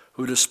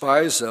 who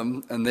despise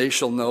them, and they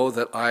shall know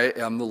that I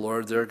am the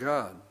Lord their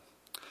God.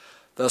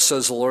 Thus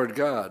says the Lord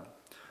God,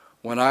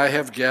 when I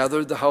have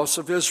gathered the house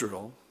of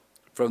Israel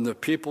from the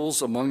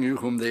peoples among you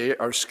whom they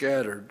are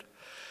scattered,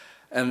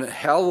 and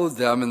hallowed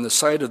them in the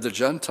sight of the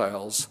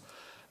Gentiles,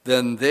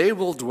 then they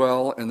will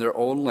dwell in their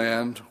own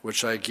land,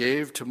 which I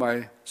gave to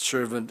my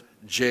servant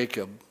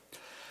Jacob,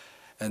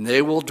 and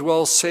they will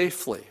dwell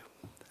safely,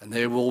 and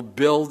they will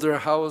build their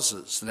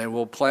houses, and they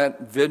will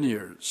plant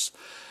vineyards,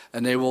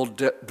 and they will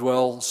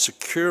dwell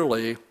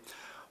securely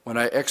when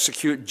I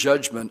execute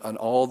judgment on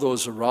all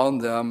those around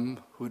them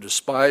who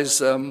despise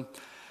them,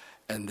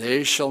 and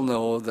they shall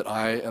know that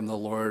I am the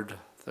Lord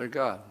their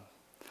God.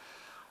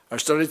 Our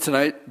study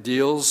tonight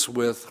deals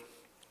with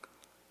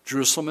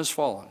Jerusalem has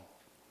fallen.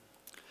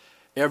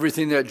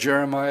 Everything that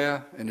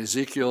Jeremiah and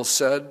Ezekiel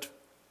said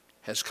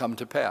has come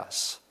to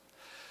pass.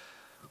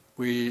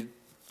 We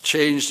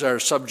changed our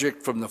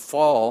subject from the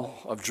fall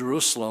of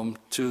Jerusalem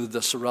to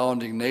the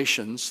surrounding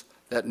nations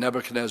that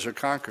Nebuchadnezzar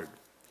conquered.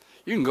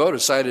 You can go to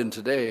Sidon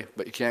today,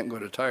 but you can't go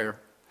to Tyre.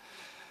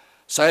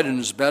 Sidon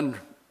has been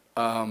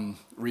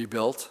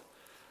rebuilt,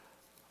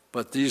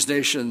 but these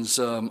nations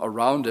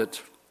around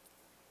it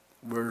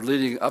we're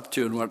leading up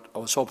to, and what I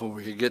was hoping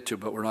we could get to,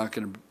 but we're not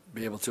going to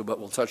be able to, but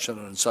we'll touch on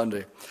it on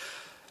Sunday.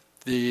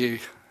 The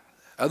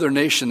other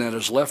nation that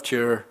is left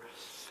here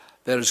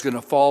that is going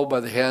to fall by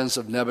the hands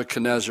of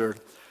Nebuchadnezzar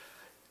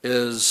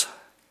is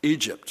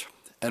Egypt.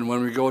 And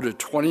when we go to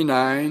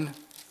 29,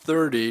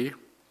 30,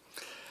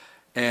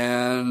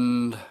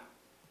 and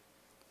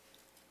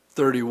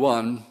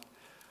 31,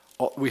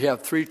 we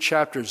have 3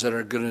 chapters that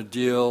are going to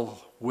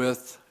deal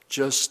with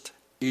just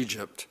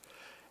Egypt.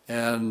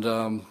 And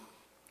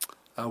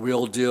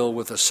we'll deal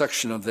with a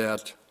section of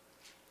that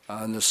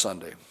on this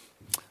Sunday.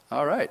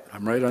 All right,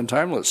 I'm right on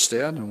time. Let's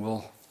stand and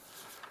we'll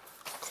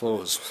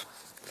close.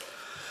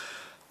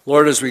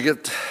 Lord, as we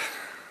get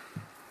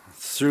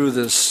through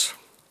this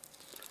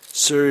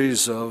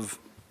series of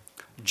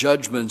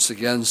judgments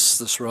against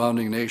the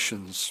surrounding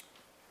nations.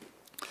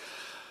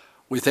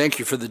 We thank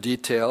you for the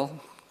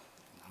detail.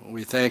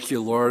 We thank you,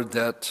 Lord,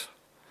 that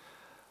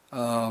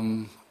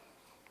your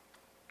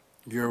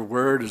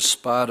word is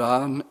spot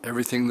on.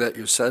 Everything that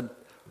you said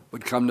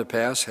would come to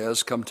pass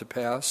has come to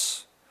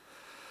pass.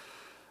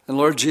 And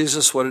Lord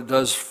Jesus, what it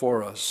does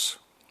for us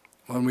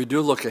when we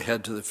do look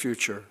ahead to the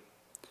future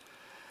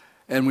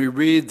and we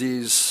read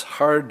these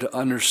hard to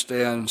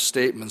understand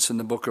statements in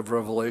the book of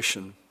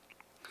Revelation,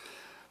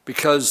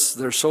 because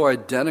they're so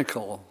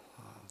identical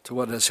to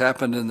what has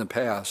happened in the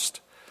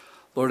past,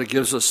 Lord, it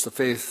gives us the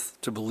faith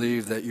to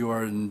believe that you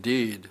are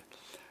indeed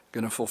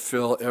going to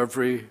fulfill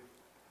every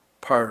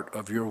part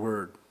of your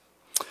word.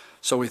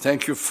 So we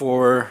thank you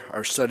for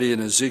our study in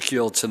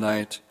Ezekiel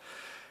tonight.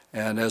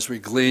 And as we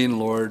glean,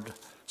 Lord,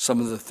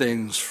 some of the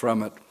things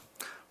from it,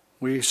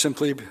 we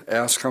simply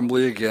ask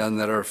humbly again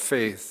that our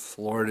faith,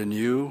 Lord, in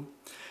you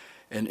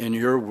and in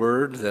your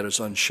word that is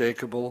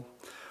unshakable,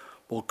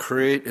 will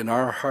create in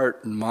our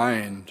heart and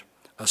mind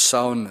a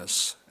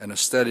soundness and a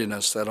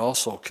steadiness that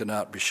also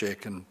cannot be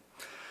shaken.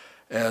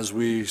 As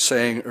we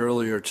sang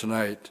earlier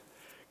tonight,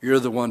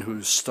 you're the one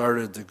who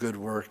started the good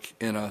work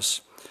in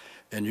us,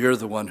 and you're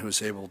the one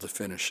who's able to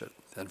finish it.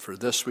 And for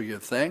this we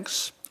give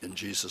thanks. In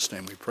Jesus'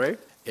 name we pray.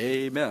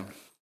 Amen.